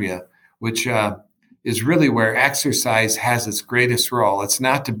mitochondria, which is really where exercise has its greatest role. It's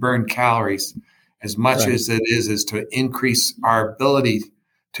not to burn calories as much as it is to increase our ability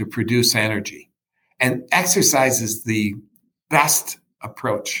to produce energy. And exercise is the best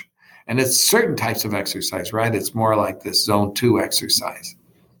approach. And it's certain types of exercise, right? It's more like this zone 2 exercise.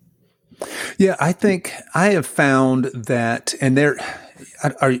 Yeah, I think I have found that, and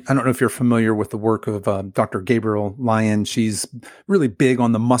I don't know if you're familiar with the work of Dr. Gabrielle Lyon. She's really big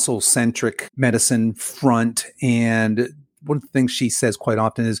on the muscle-centric medicine front. And one of the things she says quite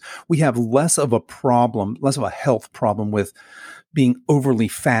often is we have less of a health problem with being overly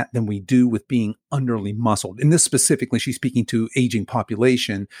fat than we do with being underly muscled. And this specifically, she's speaking to aging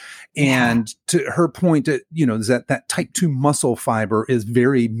population. And to her point, is that type 2 muscle fiber is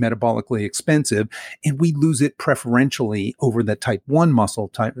very metabolically expensive, and we lose it preferentially over that type 1 muscle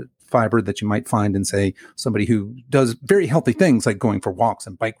type fiber that you might find in, say, somebody who does very healthy things like going for walks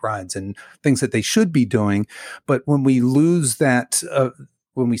and bike rides and things that they should be doing. But when we lose that,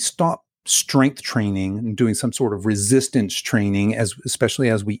 when we stop strength training and doing some sort of resistance training, especially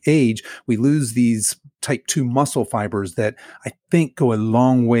as we age, we lose these type 2 muscle fibers that I think go a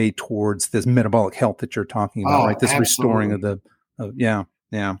long way towards this metabolic health that you're talking about, right? This absolutely. Restoring of the, yeah.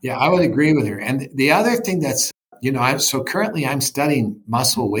 Yeah, I would agree with her. And the other thing so currently I'm studying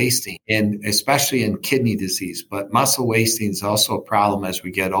muscle wasting, and especially in kidney disease, but muscle wasting is also a problem as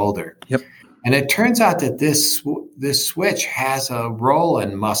we get older. Yep. And it turns out that this switch has a role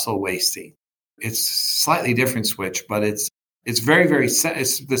in muscle wasting. It's a slightly different switch, but it's very, very,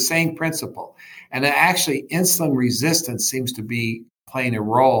 it's the same principle. And actually insulin resistance seems to be playing a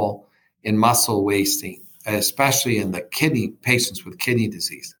role in muscle wasting, especially in the patients with kidney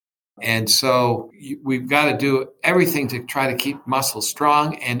disease. And so we've got to do everything to try to keep muscle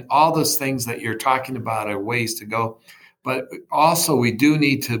strong. And all those things that you're talking about are ways to go. But also we do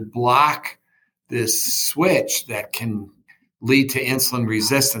need to block this switch that can lead to insulin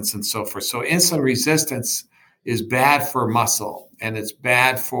resistance and so forth. So insulin resistance is bad for muscle, and it's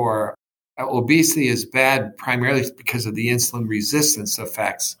bad for obesity is bad primarily because of the insulin resistance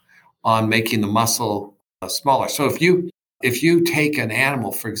effects on making the muscle smaller. So if you take an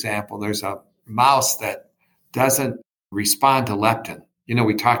animal, for example, there's a mouse that doesn't respond to leptin.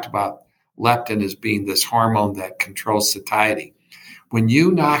 We talked about leptin as being this hormone that controls satiety. When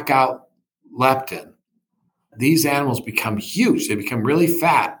you knock out leptin, these animals become huge. They become really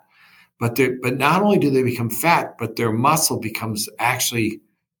fat, but not only do they become fat, but their muscle becomes actually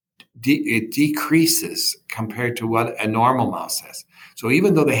it decreases compared to what a normal mouse has. So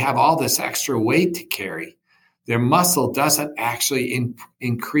even though they have all this extra weight to carry, their muscle doesn't actually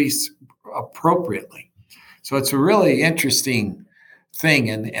increase appropriately. So it's a really interesting thing.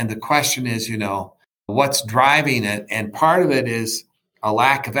 And the question is, what's driving it? And part of it is a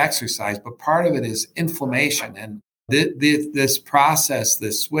lack of exercise, but part of it is inflammation. And this process,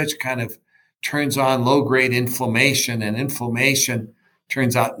 this switch kind of turns on low-grade inflammation, and inflammation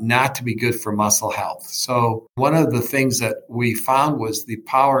turns out not to be good for muscle health. So one of the things that we found was the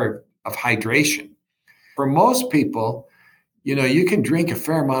power of hydration. For most people, you can drink a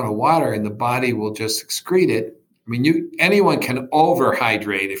fair amount of water and the body will just excrete it. I mean, anyone can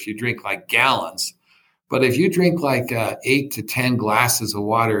overhydrate if you drink like gallons. But if you drink like 8 to 10 glasses of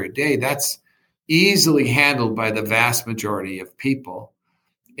water a day, that's easily handled by the vast majority of people.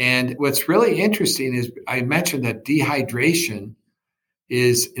 And what's really interesting is I mentioned that dehydration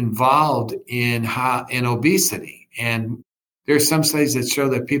is involved in obesity. And there's some studies that show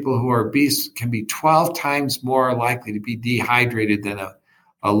that people who are obese can be 12 times more likely to be dehydrated than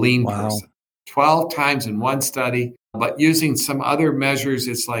a lean person. 12 times in one study, but using some other measures,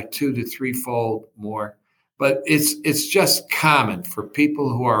 it's like 2 to 3-fold more. But it's just common for people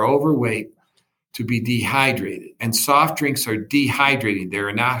who are overweight to be dehydrated. And soft drinks are dehydrating.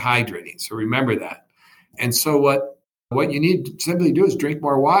 They're not hydrating. So remember that. And so what you need to simply do is drink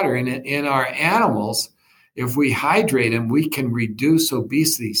more water. And in our animals, if we hydrate them, we can reduce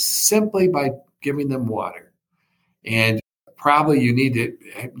obesity simply by giving them water. And probably you need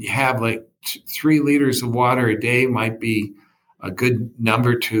to have like 3 liters of water a day might be a good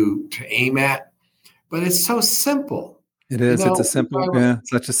number to aim at. But it's so simple. It is. It's such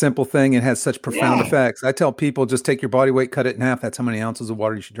a simple thing. It has such profound effects. I tell people just take your body weight, cut it in half. That's how many ounces of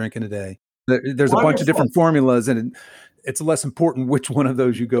water you should drink in a day. There's a bunch of different formulas, and it's less important which one of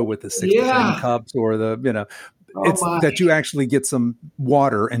those you go with, the 6 to 10 cups or that you actually get some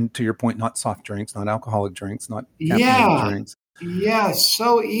water. And to your point, not soft drinks, not alcoholic drinks, not caffeinated drinks. Yeah,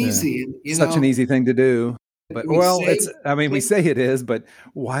 so easy. Such an easy thing to do. But we say it is, but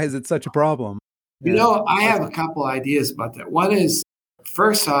why is it such a problem? I have a couple ideas about that. One is,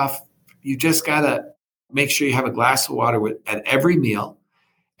 first off, you just got to make sure you have a glass of water at every meal.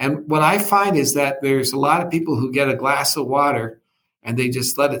 And what I find is that there's a lot of people who get a glass of water and they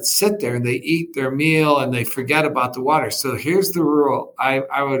just let it sit there and they eat their meal and they forget about the water. So here's the rule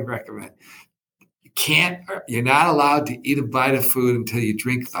I would recommend. You're not allowed to eat a bite of food until you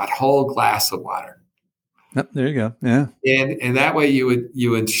drink that whole glass of water. Yep, there you go. Yeah. And that way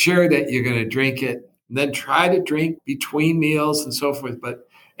you ensure that you're going to drink it, and then try to drink between meals and so forth. But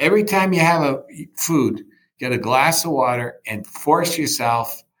every time you have a food, get a glass of water and force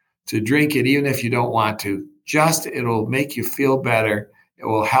yourself to drink it, even if you don't want to. It'll make you feel better. It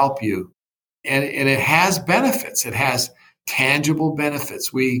will help you. And it has benefits. It has tangible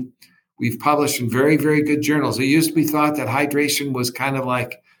benefits. We've published in very, very good journals. It used to be thought that hydration was kind of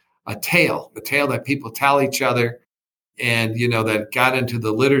like a tale that people tell each other, and that got into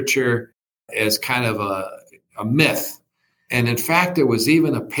the literature as kind of a myth. And in fact, there was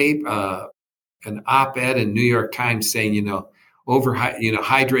even an op-ed in New York Times saying,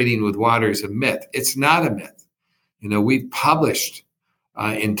 hydrating with water is a myth. It's not a myth. We've published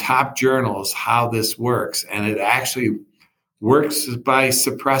in top journals how this works, and it actually works by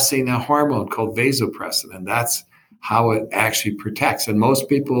suppressing a hormone called vasopressin, and that's how it actually protects. And most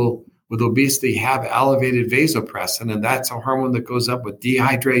people with obesity have elevated vasopressin, and that's a hormone that goes up with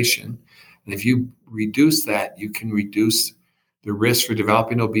dehydration. And if you reduce that, you can reduce the risk for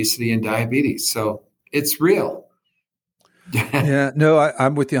developing obesity and diabetes. So it's real. Yeah, no,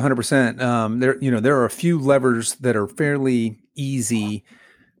 I'm with you 100%. There are a few levers that are fairly easy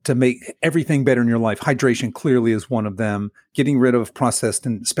to make everything better in your life. Hydration clearly is one of them. Getting rid of processed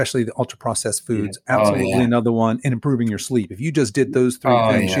and especially the ultra processed foods, absolutely another one. And improving your sleep. If you just did those three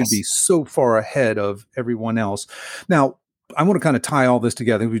things, you'd be so far ahead of everyone else. Now, I want to kind of tie all this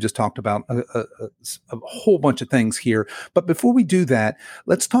together. We just talked about a whole bunch of things here. But before we do that,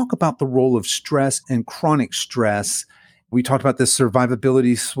 let's talk about the role of stress and chronic stress. We talked about this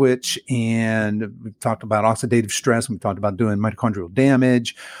survivability switch, and we've talked about oxidative stress. We've talked about doing mitochondrial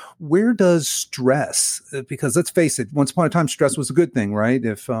damage. Where does stress, because let's face it, once upon a time, stress was a good thing, right?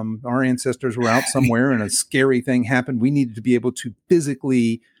 If our ancestors were out somewhere and a scary thing happened, we needed to be able to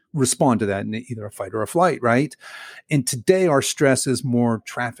physically respond to that in either a fight or a flight, right? And today our stress is more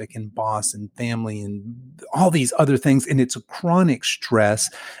traffic and boss and family and all these other things. And it's a chronic stress,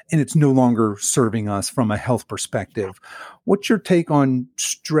 and it's no longer serving us from a health perspective. What's your take on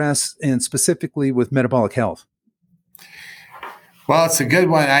stress and specifically with metabolic health? Well, it's a good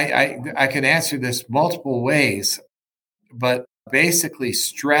one. I can answer this multiple ways, but basically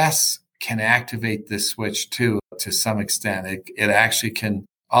stress can activate this switch too, to some extent. It actually can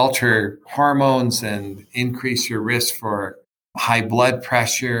alter hormones and increase your risk for high blood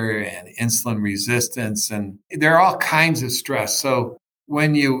pressure and insulin resistance. And there are all kinds of stress. So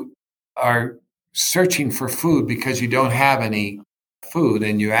when you are searching for food because you don't have any food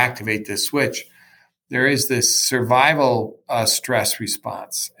and you activate this switch, there is this survival stress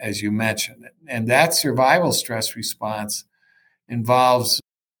response, as you mentioned. And that survival stress response involves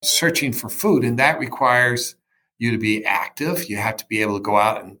searching for food, and that requires you to be active. You have to be able to go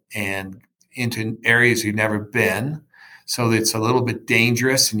out and into areas you've never been. So it's a little bit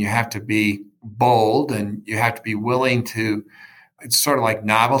dangerous, and you have to be bold, and you have to be willing to, it's sort of like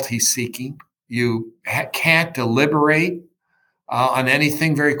novelty seeking. You can't deliberate on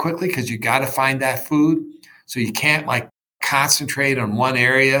anything very quickly because you got to find that food. So you can't like concentrate on one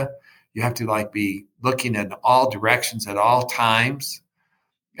area. You have to like be looking in all directions at all times.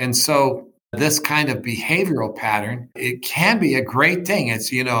 And so this kind of behavioral pattern, it can be a great thing.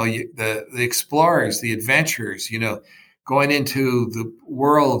 It's, the explorers, the adventurers, going into the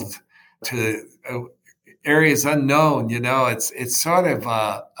world to areas unknown, it's sort of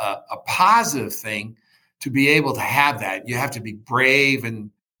a positive thing to be able to have that. You have to be brave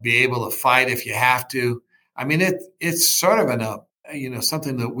and be able to fight if you have to. I mean, it's sort of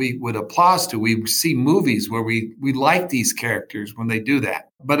something that we would applaud to. We see movies where we like these characters when they do that.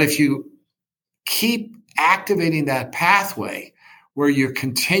 But if you keep activating that pathway where you're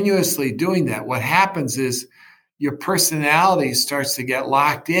continuously doing that, what happens is your personality starts to get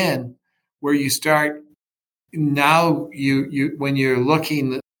locked in, where you start now you when you're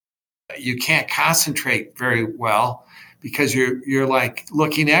looking, you can't concentrate very well because you're like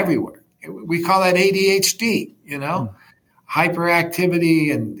looking everywhere. We call that ADHD,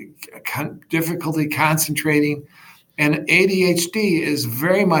 hyperactivity and difficulty concentrating. And ADHD is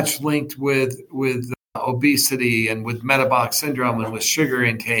very much linked with obesity and with metabolic syndrome and with sugar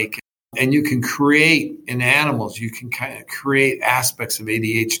intake. And you can create in animals, you can kind of create aspects of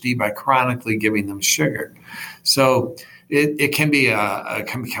ADHD by chronically giving them sugar. So it can be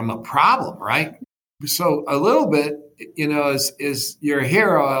can become a problem, right? So a little bit, is your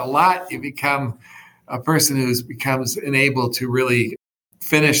hero. A lot, you become a person who becomes unable to really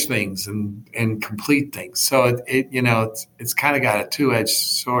finish things and complete things. So it's kind of got a two-edged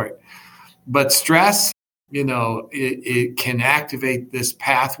sword. But stress, it can activate this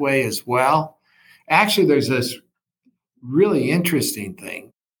pathway as well. Actually, there's this really interesting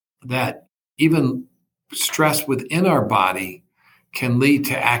thing that even stress within our body can lead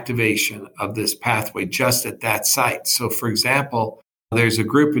to activation of this pathway just at that site. So, for example, there's a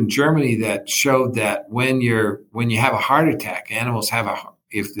group in Germany that showed that when you have a heart attack, animals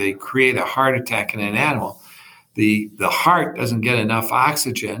if they create a heart attack in an animal, the heart doesn't get enough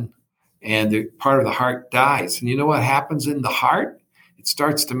oxygen, and part of the heart dies. And you know what happens in the heart? It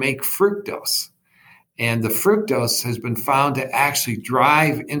starts to make fructose. And the fructose has been found to actually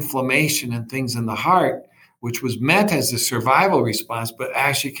drive inflammation and things in the heart, which was meant as a survival response, but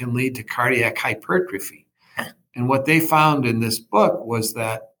actually can lead to cardiac hypertrophy. And what they found in this book was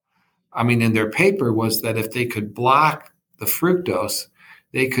that, in their paper, was that if they could block the fructose,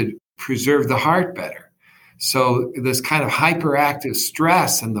 they could preserve the heart better. So this kind of hyperactive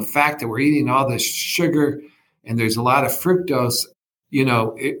stress and the fact that we're eating all this sugar and there's a lot of fructose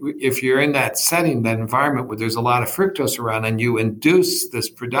if you're in that setting, that environment where there's a lot of fructose around and you induce this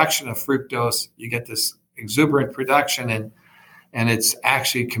production of fructose, you get this exuberant production and it's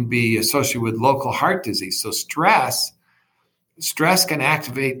actually can be associated with local heart disease. So stress can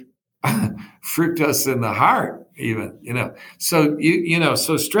activate fructose in the heart even, So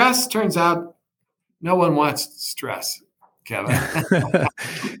so stress turns out no one wants stress, Kevin.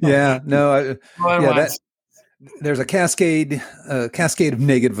 Yeah, no, no one wants. There's a cascade of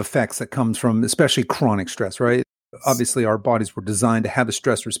negative effects that comes from especially chronic stress, right? Obviously, our bodies were designed to have a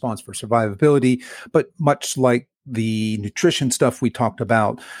stress response for survivability, but much like the nutrition stuff we talked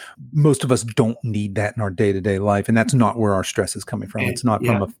about, most of us don't need that in our day-to-day life, and that's not where our stress is coming from. It's not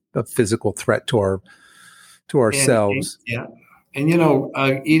from a physical threat to ourselves.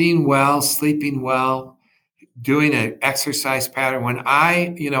 And eating well, sleeping well, doing an exercise pattern. When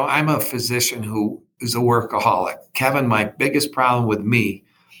I'm a physician who is a workaholic. Kevin, my biggest problem with me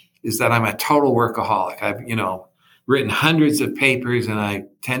is that I'm a total workaholic. I've, written hundreds of papers and I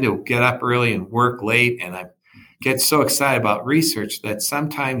tend to get up early and work late. And I get so excited about research that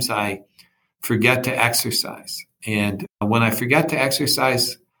sometimes I forget to exercise. And when I forget to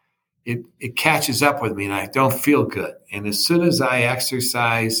exercise, it catches up with me and I don't feel good. And as soon as I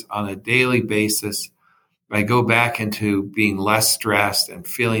exercise on a daily basis, I go back into being less stressed and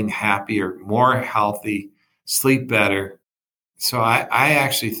feeling happier, more healthy, sleep better. So I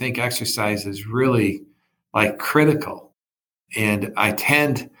actually think exercise is really critical. And I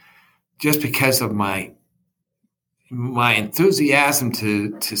tend, just because of my enthusiasm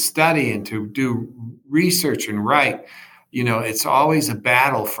to study and to do research and write, it's always a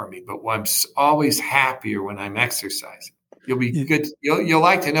battle for me, but I'm always happier when I'm exercising. You'll be good. You'll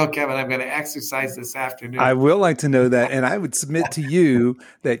like to know, Kevin, I'm going to exercise this afternoon. I will like to know that. And I would submit to you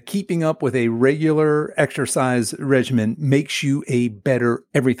that keeping up with a regular exercise regimen makes you a better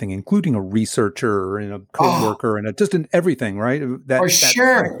everything, including a researcher and a coworker and just in everything, right? That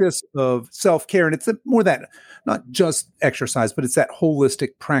practice of self-care. And it's more that, not just exercise, but it's that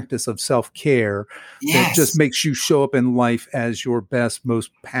holistic practice of self-care that just makes you show up in life as your best,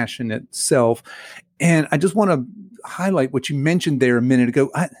 most passionate self. And I just want to highlight what you mentioned there a minute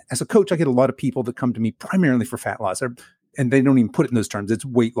ago. As a coach, I get a lot of people that come to me primarily for fat loss, and they don't even put it in those terms. It's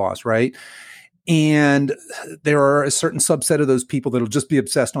weight loss, right? And there are a certain subset of those people that'll just be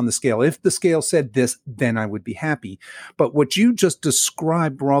obsessed on the scale. If the scale said this, then I would be happy. But what you just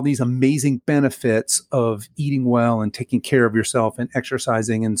described were all these amazing benefits of eating well and taking care of yourself and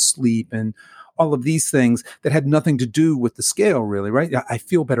exercising and sleep and all of these things that had nothing to do with the scale, really, right? I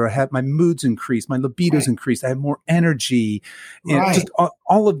feel better. I have my moods increased, my libido's increased. I have more energy, and just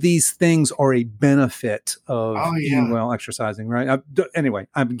all of these things are a benefit of eating well, exercising, right? Anyway,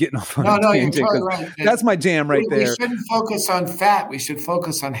 I'm getting off on a tangent. You're totally right. That's my jam right there. We shouldn't focus on fat. We should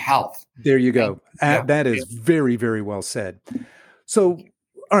focus on health. There you go. That is very, very well said. So,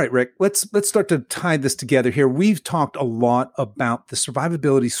 all right, Rick, let's start to tie this together here. We've talked a lot about the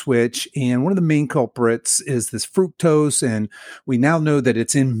survivability switch, and one of the main culprits is this fructose, and we now know that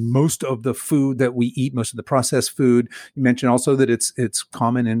it's in most of the food that we eat, most of the processed food. You mentioned also that it's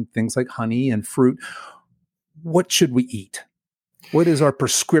common in things like honey and fruit. What should we eat? What is our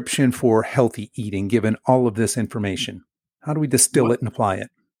prescription for healthy eating, given all of this information? How do we distill it and apply it?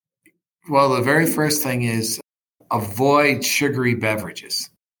 Well, the very first thing is avoid sugary beverages.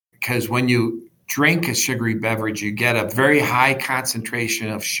 Because when you drink a sugary beverage, you get a very high concentration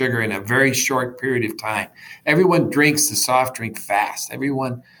of sugar in a very short period of time. Everyone drinks the soft drink fast.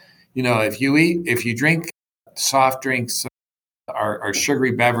 Everyone, if you drink soft drinks or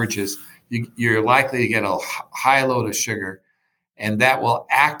sugary beverages, you're likely to get a high load of sugar, and that will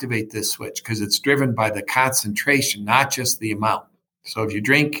activate this switch because it's driven by the concentration, not just the amount. So if you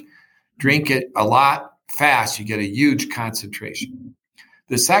drink it a lot fast, you get a huge concentration.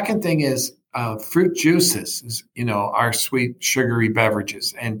 The second thing is fruit juices, are sweet, sugary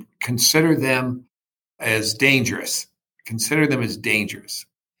beverages, and consider them as dangerous.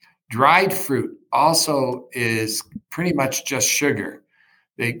 Dried fruit also is pretty much just sugar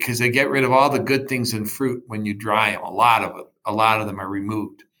because they get rid of all the good things in fruit when you dry them. A lot of them are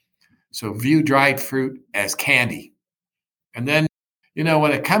removed. So view dried fruit as candy. And then,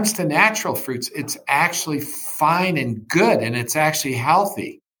 when it comes to natural fruits, it's actually fine and good, and it's actually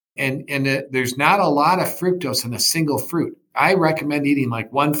healthy. And there's not a lot of fructose in a single fruit. I recommend eating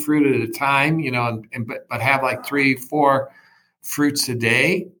one fruit at a time, but have 3-4 fruits a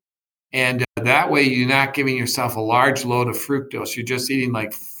day. And that way you're not giving yourself a large load of fructose. You're just eating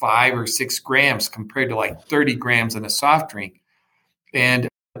 5 or 6 grams compared to 30 grams in a soft drink. And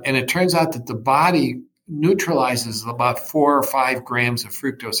it turns out that the body neutralizes about 4 or 5 grams of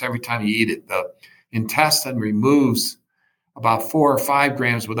fructose every time you eat it. The intestine removes about 4 or 5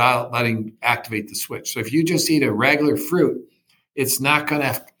 grams without letting activate the switch. So if you just eat a regular fruit, it's not going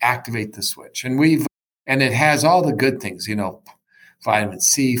to activate the switch. And it has all the good things, vitamin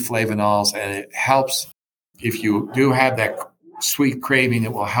C, flavonols, and it helps if you do have that sweet craving.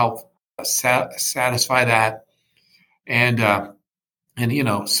 It will help satisfy that, and then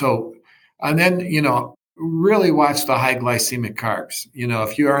really watch the high glycemic carbs.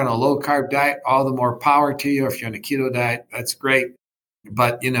 If you are on a low carb diet, all the more power to you. If you're on a keto diet, that's great.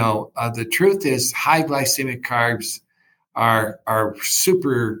 But the truth is, high glycemic carbs are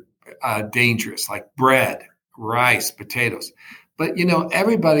super dangerous, like bread, rice, potatoes. But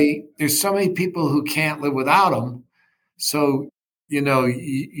there's so many people who can't live without them. So you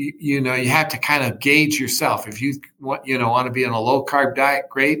have to kind of gauge yourself. If you want to be on a low carb diet,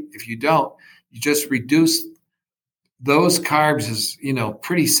 great. If you don't, you just reduce those carbs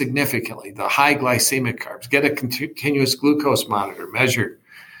pretty significantly. The high glycemic carbs. Get a continuous glucose monitor, measure.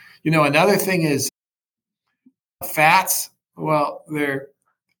 Another thing is fats. Well, they're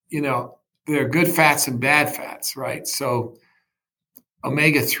good fats and bad fats, right? So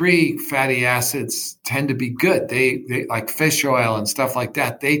omega-3 fatty acids tend to be good. They like fish oil and stuff like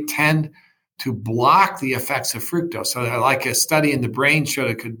that. They tend to block the effects of fructose. So like a study in the brain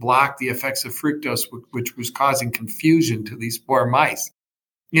showed it could block the effects of fructose, which was causing confusion to these poor mice.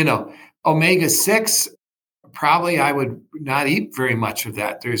 Omega-6, probably I would not eat very much of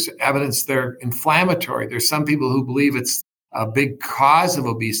that. There's evidence they're inflammatory. There's some people who believe it's a big cause of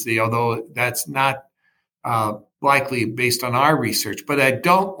obesity, although that's not likely based on our research. But I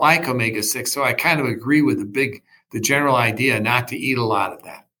don't like omega-6, so I kind of agree with the general idea not to eat a lot of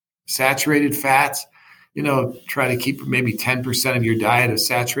that. Saturated fats, try to keep maybe 10% of your diet of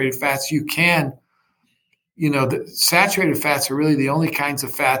saturated fats. You can, the saturated fats are really the only kinds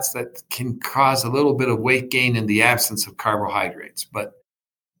of fats that can cause a little bit of weight gain in the absence of carbohydrates. But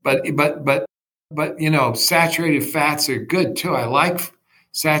saturated fats are good too. I like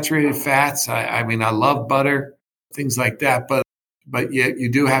saturated fats. I love butter, things like that. But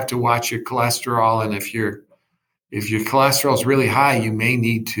you do have to watch your cholesterol, and if your cholesterol is really high, you may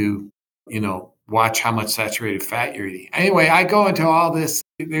need to, watch how much saturated fat you're eating. Anyway, I go into all this.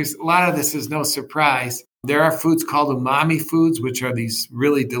 There's a lot of this is no surprise. There are foods called umami foods, which are these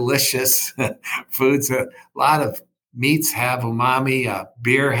really delicious foods. A lot of meats have umami.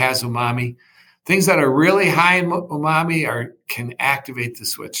 Beer has umami. Things that are really high in umami can activate the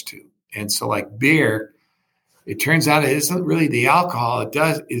switch too. And so like beer, it turns out it isn't really the alcohol.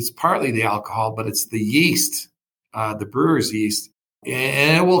 It's partly the alcohol, but it's the yeast, the brewer's yeast,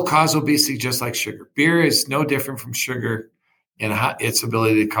 and it will cause obesity just like sugar. Beer is no different from sugar in its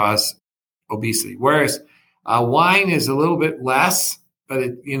ability to cause obesity. Whereas wine is a little bit less, but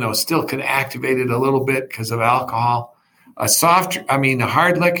it still can activate it a little bit because of alcohol.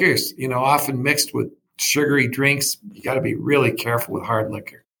 Hard liquors, often mixed with sugary drinks. You got to be really careful with hard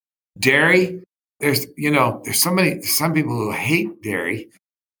liquor. Dairy, there's some people who hate dairy.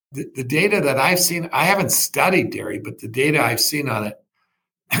 The data that I've seen, I haven't studied dairy, but the data I've seen on it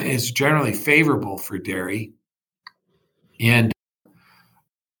is generally favorable for dairy. And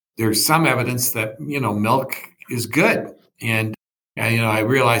there's some evidence that, milk is good. And, I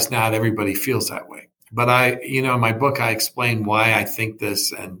realize not everybody feels that way. But in my book, I explain why I think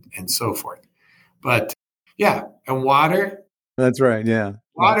this and so forth. But yeah, and water. That's right. Yeah.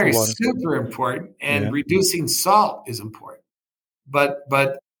 Water is super important, and reducing salt is important. But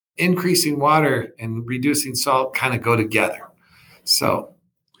increasing water and reducing salt kind of go together. So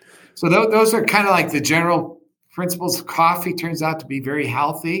those are kind of like the general principles. Coffee turns out to be very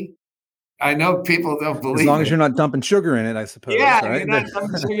healthy. I know people don't believe it. As long as you're not dumping sugar in it, I suppose. Yeah, right? You're not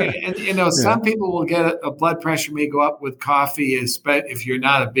dumping sugar. And some people will get a blood pressure may go up with coffee, if you're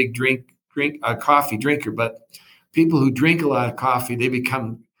not a big coffee drinker. But people who drink a lot of coffee,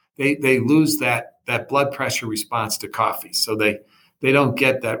 they lose that blood pressure response to coffee. So they don't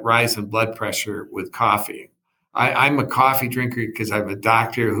get that rise in blood pressure with coffee. I'm a coffee drinker because I'm a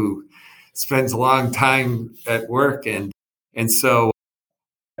doctor who spends a long time at work, and so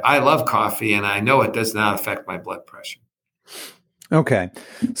I love coffee, and I know it does not affect my blood pressure. Okay.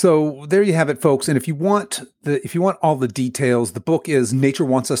 So there you have it, folks. And if you want all the details, the book is Nature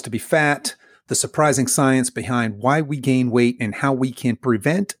Wants Us to Be Fat: The Surprising Science Behind Why We Gain Weight and How We Can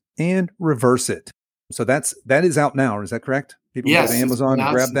Prevent and Reverse It. So that is out now. Is that correct? People yes, go to Amazon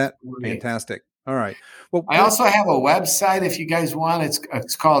and grab that. Fantastic. All right. Well, I also have a website if you guys want.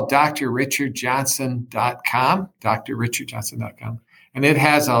 It's called drrichardjohnson.com, drrichardjohnson.com. And it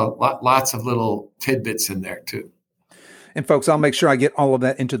has lots of little tidbits in there too. And folks, I'll make sure I get all of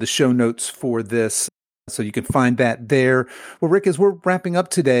that into the show notes for this, so you can find that there. Well, Rick, as we're wrapping up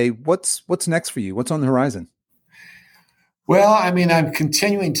today, what's next for you? What's on the horizon? Well, I mean, I'm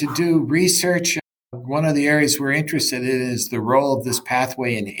continuing to do research. One of the areas we're interested in is the role of this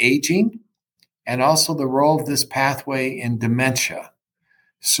pathway in aging, and also the role of this pathway in dementia.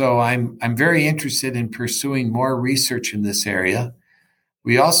 So I'm very interested in pursuing more research in this area.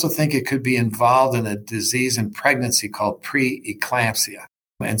 We also think it could be involved in a disease in pregnancy called preeclampsia.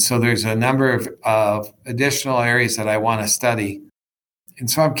 And so there's a number of additional areas that I want to study. And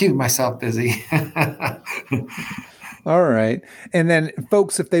so I'm keeping myself busy. All right. And then,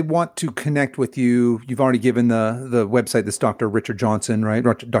 folks, if they want to connect with you, you've already given the website, this Dr. Richard Johnson, right?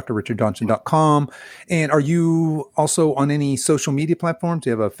 drrichardjohnson.com. And are you also on any social media platforms?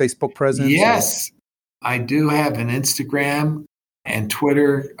 Do you have a Facebook presence? Yes, I do have an Instagram and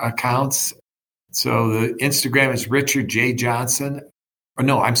Twitter accounts. So the Instagram is Richard J. Johnson. Or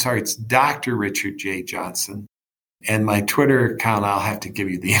no, I'm sorry, it's Dr. Richard J. Johnson. And my Twitter account, I'll have to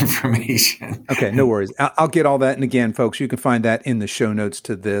give you the information. Okay, no worries. I'll get all that. And again, folks, you can find that in the show notes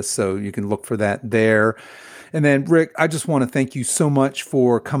to this, so you can look for that there. And then, Rick, I just want to thank you so much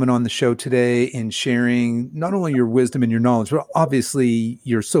for coming on the show today and sharing not only your wisdom and your knowledge, but obviously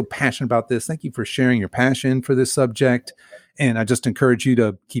you're so passionate about this. Thank you for sharing your passion for this subject. And I just encourage you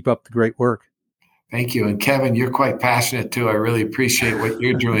to keep up the great work. Thank you. And Kevin, you're quite passionate too. I really appreciate what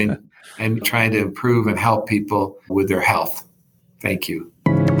you're doing and trying to improve and help people with their health. Thank you.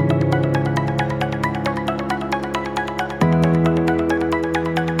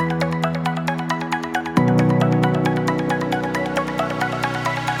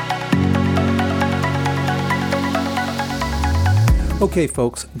 Okay,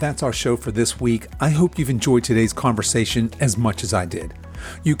 folks, that's our show for this week. I hope you've enjoyed today's conversation as much as I did.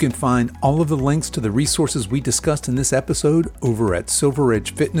 You can find all of the links to the resources we discussed in this episode over at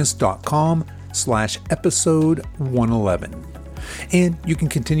silveredgefitness.com/episode 111. And you can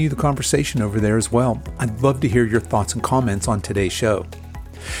continue the conversation over there as well. I'd love to hear your thoughts and comments on today's show.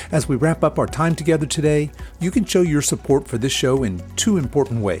 As we wrap up our time together today, you can show your support for this show in two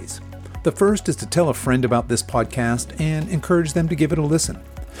important ways. The first is to tell a friend about this podcast and encourage them to give it a listen.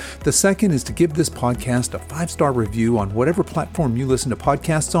 The second is to give this podcast a 5-star review on whatever platform you listen to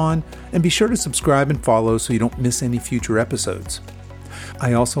podcasts on, and be sure to subscribe and follow so you don't miss any future episodes.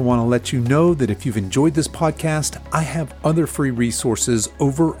 I also want to let you know that if you've enjoyed this podcast, I have other free resources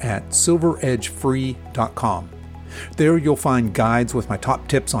over at silveredgefree.com. There you'll find guides with my top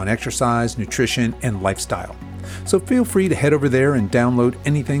tips on exercise, nutrition, and lifestyle. So feel free to head over there and download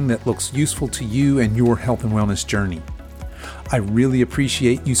anything that looks useful to you and your health and wellness journey. I really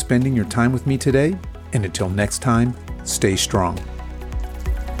appreciate you spending your time with me today, and until next time, stay strong.